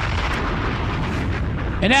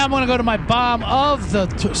 And now I'm going to go to my bomb of the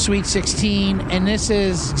Sweet 16, and this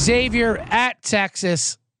is Xavier at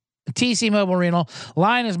Texas, TC Mobile Arena.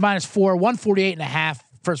 Line is -4, 148.5.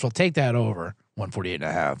 First of all, take that over,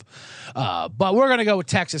 148.5. But we're going to go with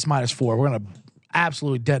Texas -4. We're going to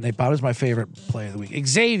absolutely detonate bomb. This is my favorite play of the week.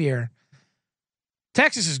 Xavier.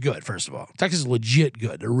 Texas is good, first of all. Texas is legit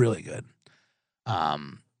good. They're really good.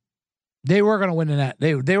 They were going to win in that.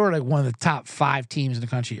 They were like one of the top 5 teams in the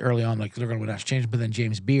country early on. Like they're going to win that change. But then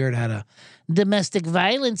James Beard had a domestic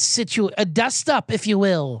violence a dust up, if you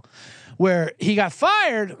will, where he got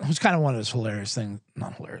fired. It was kind of one of those hilarious things.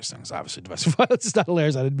 Not hilarious things, obviously. Domestic violence is not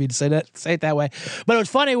hilarious. I didn't mean to say it that way. But it was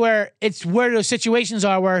funny where it's where those situations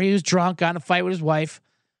are where he was drunk, got in a fight with his wife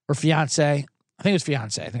or fiance. I think it was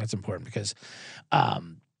fiance. I think that's important because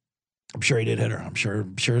I'm sure he did hit her. I'm sure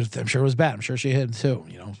it was bad. I'm sure she hit him too.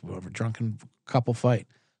 You know, whatever drunken couple fight.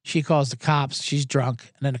 She calls the cops. She's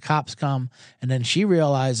drunk, and then the cops come, and then she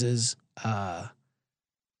realizes,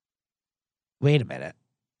 wait a minute.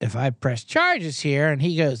 If I press charges here and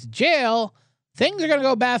he goes to jail, things are going to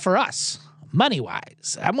go bad for us,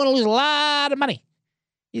 money-wise. I'm going to lose a lot of money.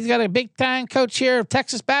 He's got a big-time coach here of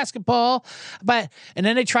Texas basketball. And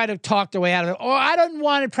then they try to talk their way out of it. Oh, I didn't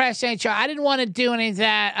want to press any charge. I didn't want to do any of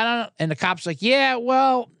that. I don't know. And the cop's like, yeah,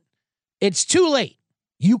 well, it's too late.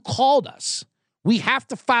 You called us. We have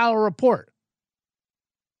to file a report.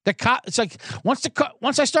 The cop, it's like, once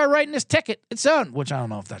I start writing this ticket, it's done. Which I don't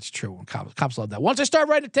know if that's true. Cops love that. Once I start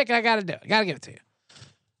writing a ticket, I got to do it. I got to give it to you.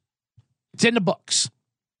 It's in the books.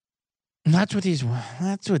 And that's what these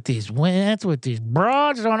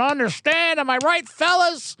broads don't understand. Am I right,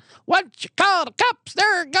 fellas? Once you call the cops,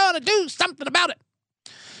 they're gonna do something about it.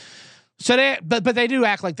 So but they do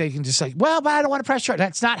act like they can just say, well, but I don't want to press charges.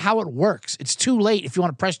 That's not how it works. It's too late if you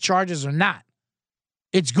want to press charges or not.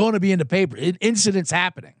 It's going to be in the paper. Incidents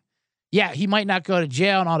happening. Yeah, he might not go to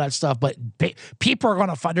jail and all that stuff, but people are going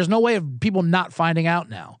to find. There's no way of people not finding out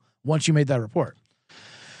now once you made that report.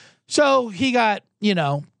 So he got,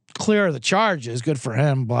 clear of the charges. Good for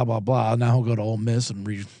him, blah, blah, blah. Now he'll go to Ole Miss and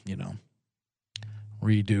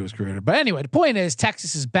redo his career. But anyway, the point is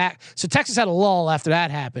Texas is back. So Texas had a lull after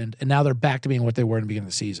that happened, and now they're back to being what they were in the beginning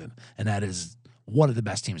of the season, and that is one of the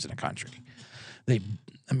best teams in the country.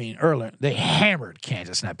 Earlier, they hammered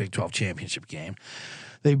Kansas in that Big 12 championship game.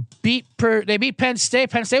 They beat Penn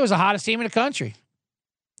State. Penn State was the hottest team in the country.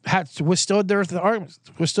 Withstood their arguments,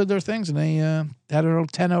 withstood their things, and they had a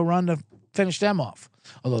 10-0 run to finish them off.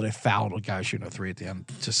 Although they fouled a guy shooting a 3 at the end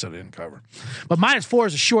just so they didn't cover. But -4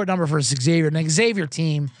 is a short number for Xavier. An Xavier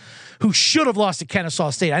team who should have lost to Kennesaw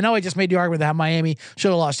State. I know I just made the argument that Miami should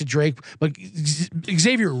have lost to Drake, but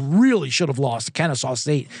Xavier really should have lost to Kennesaw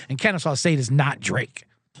State, and Kennesaw State is not Drake.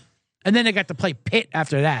 And then they got to play Pitt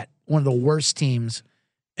after that, one of the worst teams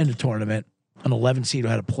in the tournament, an 11 seed who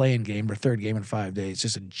had a play-in game, their third game in 5 days.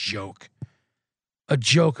 Just a joke. A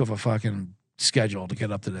joke of a fucking schedule to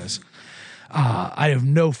get up to this. I have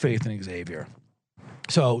no faith in Xavier.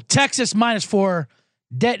 So Texas -4,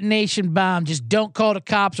 detonation bomb. Just don't call the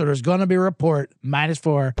cops or there's going to be a report.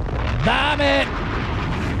 -4. Bomb it.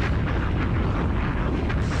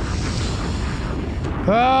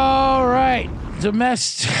 All right.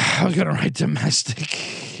 Domestic. I was going to write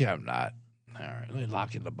domestic. Yeah, I'm not. All right. Let me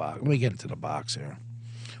lock in the box. Let me get into the box here.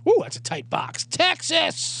 Ooh, that's a tight box.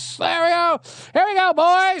 Texas. There we go. Here we go,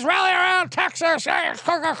 boys. Rally around Texas.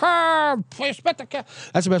 Please spit the cow.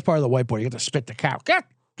 That's the best part of the whiteboard. You get to spit the cow. Get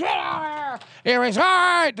out here. He's all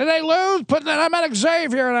right. Did they lose? I'm at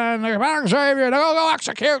Xavier. Then Xavier. Go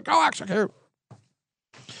execute. Go execute.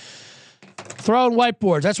 Throwing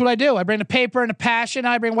whiteboards. That's what I do. I bring the paper and the passion.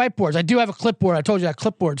 I bring whiteboards. I do have a clipboard. I told you that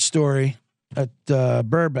clipboard story at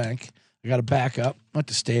Burbank. I got a backup. Went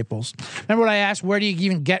to Staples. Remember when I asked, where do you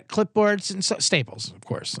even get clipboards? And Staples, of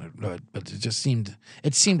course. But it just seemed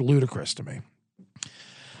ludicrous to me.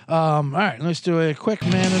 All right, let's do a quick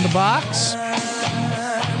man in the box.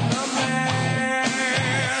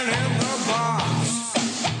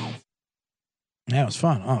 That was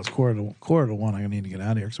fun. Oh, it's quarter to one. I need to get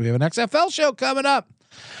out of here because we have an XFL show coming up.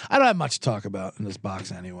 I don't have much to talk about in this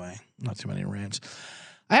box anyway. Not too many rants.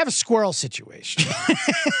 I have a squirrel situation.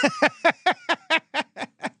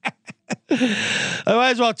 I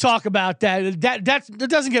might as well talk about that. That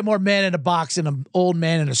doesn't get more man in a box than an old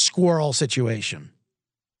man in a squirrel situation.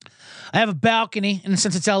 I have a balcony, and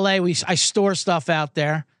since it's LA, I store stuff out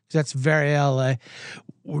there because that's very LA.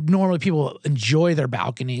 Normally people enjoy their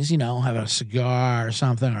balconies, have a cigar or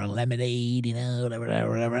something, or a lemonade,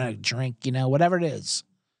 whatever, a drink, whatever it is.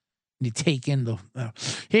 And you take in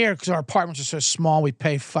here, because our apartments are so small, we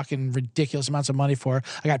pay fucking ridiculous amounts of money for it.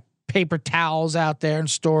 I got paper towels out there and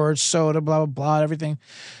storage, soda, blah, blah, blah, everything.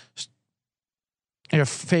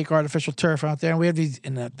 Fake artificial turf out there. And we have these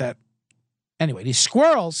anyway, these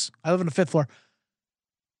squirrels. I live on the 5th floor.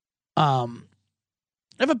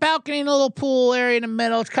 I have a balcony and a little pool area in the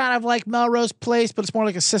middle. It's kind of like Melrose Place, but it's more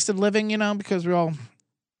like assisted living, because we all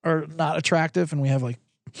are not attractive and we have like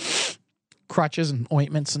crutches and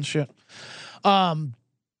ointments and shit. But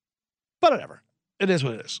whatever. It is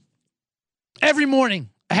what it is. Every morning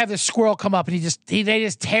I have this squirrel come up and they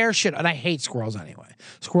just tear shit. And I hate squirrels anyway.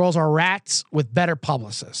 Squirrels are rats with better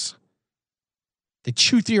publicists. They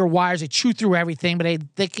chew through your wires. They chew through everything, but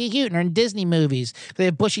they're cute and they're in Disney movies. They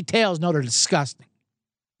have bushy tails. No, they're disgusting.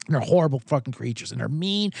 And they're horrible fucking creatures, and they're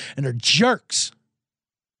mean, and they're jerks.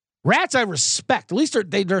 Rats I respect. At least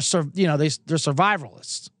they're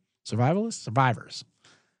survivalists. Survivors.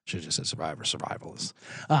 Should have just said survivalists.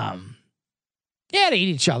 Yeah, they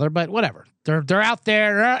eat each other, but whatever. They're out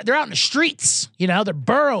there. They're out in the streets. They're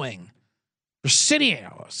burrowing. They're sitting.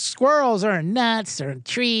 Squirrels are in nuts. They're in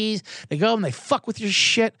trees. They go and they fuck with your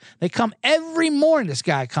shit. They come every morning. This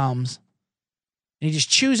guy comes. And he just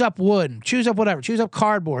chews up wood, chews up whatever, chews up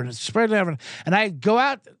cardboard, and spread it everything. And I go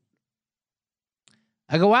out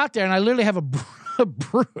there, and I literally have a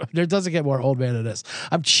broom. There doesn't get more old man than this.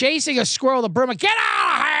 I'm chasing a squirrel with a broom. Like, get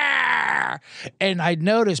out of here! And I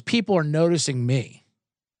notice people are noticing me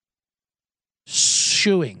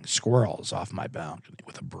shooing squirrels off my balcony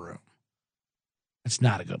with a broom. It's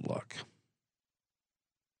not a good look.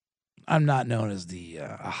 I'm not known as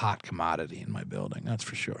a hot commodity in my building, that's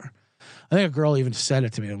for sure. I think a girl even said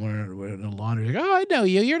it to me when we were in the laundry. Like, oh, I know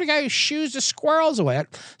you. You're the guy who shoos the squirrels away.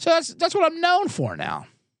 So that's what I'm known for now.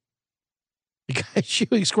 The guy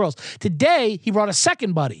shooing squirrels. Today, he brought a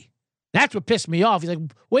second buddy. That's what pissed me off. He's like,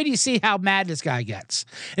 wait till you see how mad this guy gets.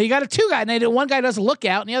 And you got two guys, and one guy doesn't look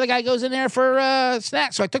out, and the other guy goes in there for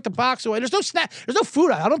snacks. So I took the box away. There's no snack. There's no food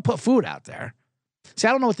out. I don't put food out there. See,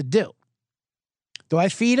 I don't know what to do. Do I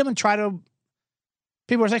feed him and try to...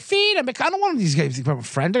 People are like, feed him. I don't want these guys to become a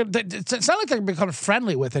friend. It's not like they're becoming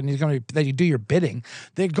friendly with it and that you do your bidding.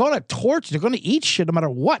 They're going to torch. They're going to eat shit no matter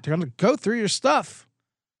what. They're going to go through your stuff.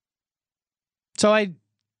 So I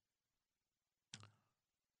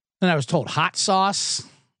was told hot sauce.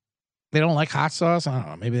 They don't like hot sauce. I don't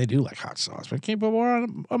know. Maybe they do like hot sauce. But can you put more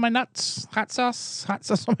on my nuts? Hot sauce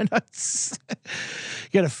on my nuts.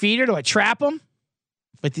 You got to feed her? Do I trap them?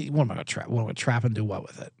 What am I going to trap? What am I going to trap and do what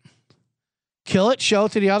with it? Kill it, show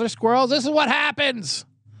it to the other squirrels. This is what happens.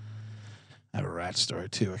 I have a rat story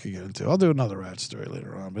too I could get into. I'll do another rat story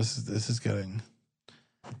later on. But this is getting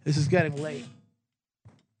late.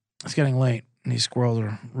 It's getting late, and these squirrels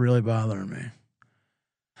are really bothering me.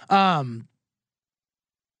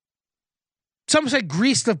 Some say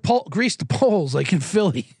grease the poles like in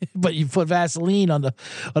Philly, but you put Vaseline on the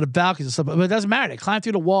balconies and stuff. But it doesn't matter. They climb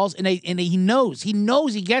through the walls, and he knows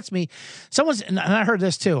he gets me. And I heard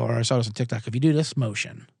this too, or I saw this on TikTok. If you do this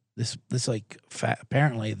motion, this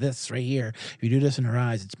apparently this right here, if you do this in her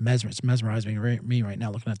eyes, it's mesmerizing me right now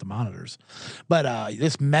looking at the monitors. But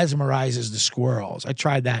this mesmerizes the squirrels. I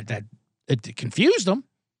tried that. It confused them,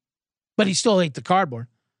 but he still ate the cardboard.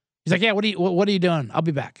 He's like, yeah, what are you doing? I'll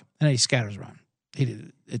be back. And then he scatters around.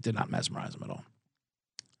 It did not mesmerize him at all.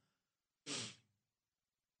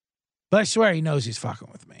 But I swear he knows he's fucking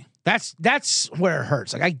with me. That's where it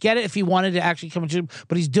hurts. Like, I get it if he wanted to actually come and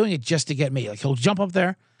but he's doing it just to get me. Like, he'll jump up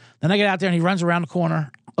there, then I get out there and he runs around the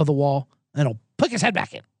corner of the wall, and he'll pick his head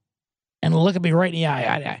back in and look at me right in the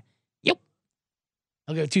eye. Yep.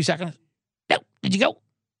 I'll give it 2 seconds. Nope. Did you go?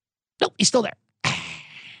 Nope. He's still there. And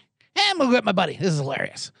I'm going to get my buddy. This is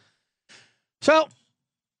hilarious. So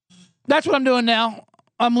that's what I'm doing now.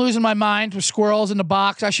 I'm losing my mind with squirrels in the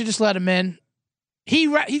box. I should just let him in. He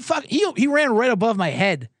ran right above my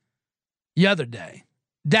head the other day.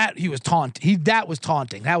 That he was taunting. That was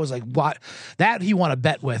taunting. That was like what that he won a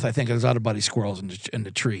bet with. I think his other buddy squirrels in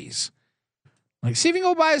the trees. Like see if you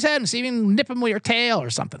can go by his head and see if you can nip him with your tail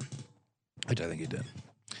or something. Which I think he did.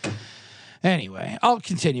 Anyway, I'll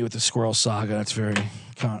continue with the squirrel saga. That's very.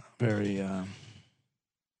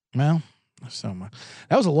 Well, so much.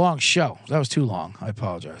 That was a long show. That was too long. I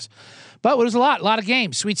apologize. But it was a lot of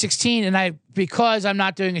games. Sweet 16, and because I'm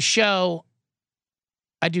not doing a show,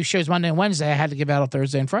 I do shows Monday and Wednesday. I had to give out on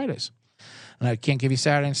Thursday and Fridays. And I can't give you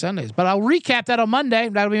Saturday and Sundays. But I'll recap that on Monday.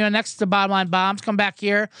 That'll be my next to Bottom Line Bombs. Come back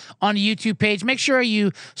here on the YouTube page. Make sure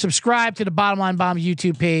you subscribe to the Bottom Line Bombs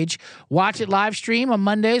YouTube page. Watch it live stream on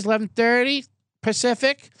Mondays, 11:30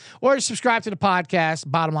 Pacific. Or subscribe to the podcast,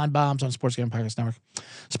 Bottom Line Bombs on Sports Gambling Podcast Network.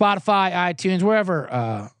 Spotify, iTunes,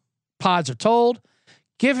 wherever pods are told.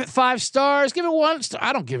 Give it 5 stars. Give it 1 star.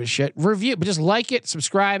 I don't give a shit. Review, but just like it,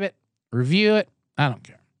 subscribe it, review it. I don't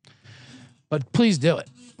care. But please do it.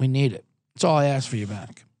 We need it. That's all I ask for you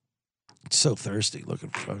back. It's so thirsty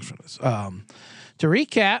looking for this. To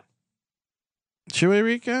recap, should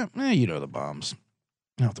we recap? You know the bombs.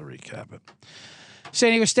 I don't have to recap it.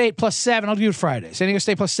 San Diego State +7. I'll do it Friday. San Diego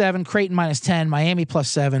State +7. Creighton -10. Miami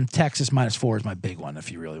 +7. Texas -4 is my big one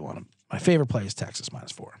if you really want them. My favorite play is Texas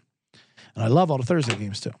 -4. And I love all the Thursday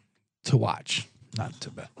games too. To watch. Not to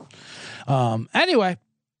bet. Anyway,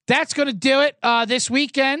 that's going to do it this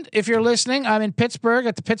weekend. If you're listening, I'm in Pittsburgh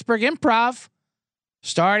at the Pittsburgh Improv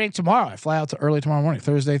starting tomorrow. I fly out to early tomorrow morning,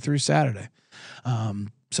 Thursday through Saturday.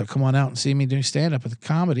 So come on out and see me do stand-up at the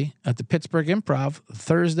comedy at the Pittsburgh Improv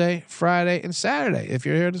Thursday, Friday, and Saturday. If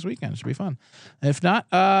you're here this weekend, it should be fun. If not,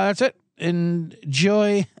 that's it.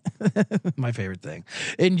 Enjoy my favorite thing.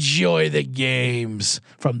 Enjoy the games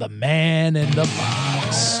from the man in the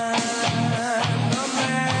box.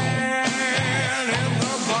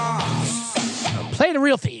 Play the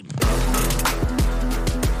real theme.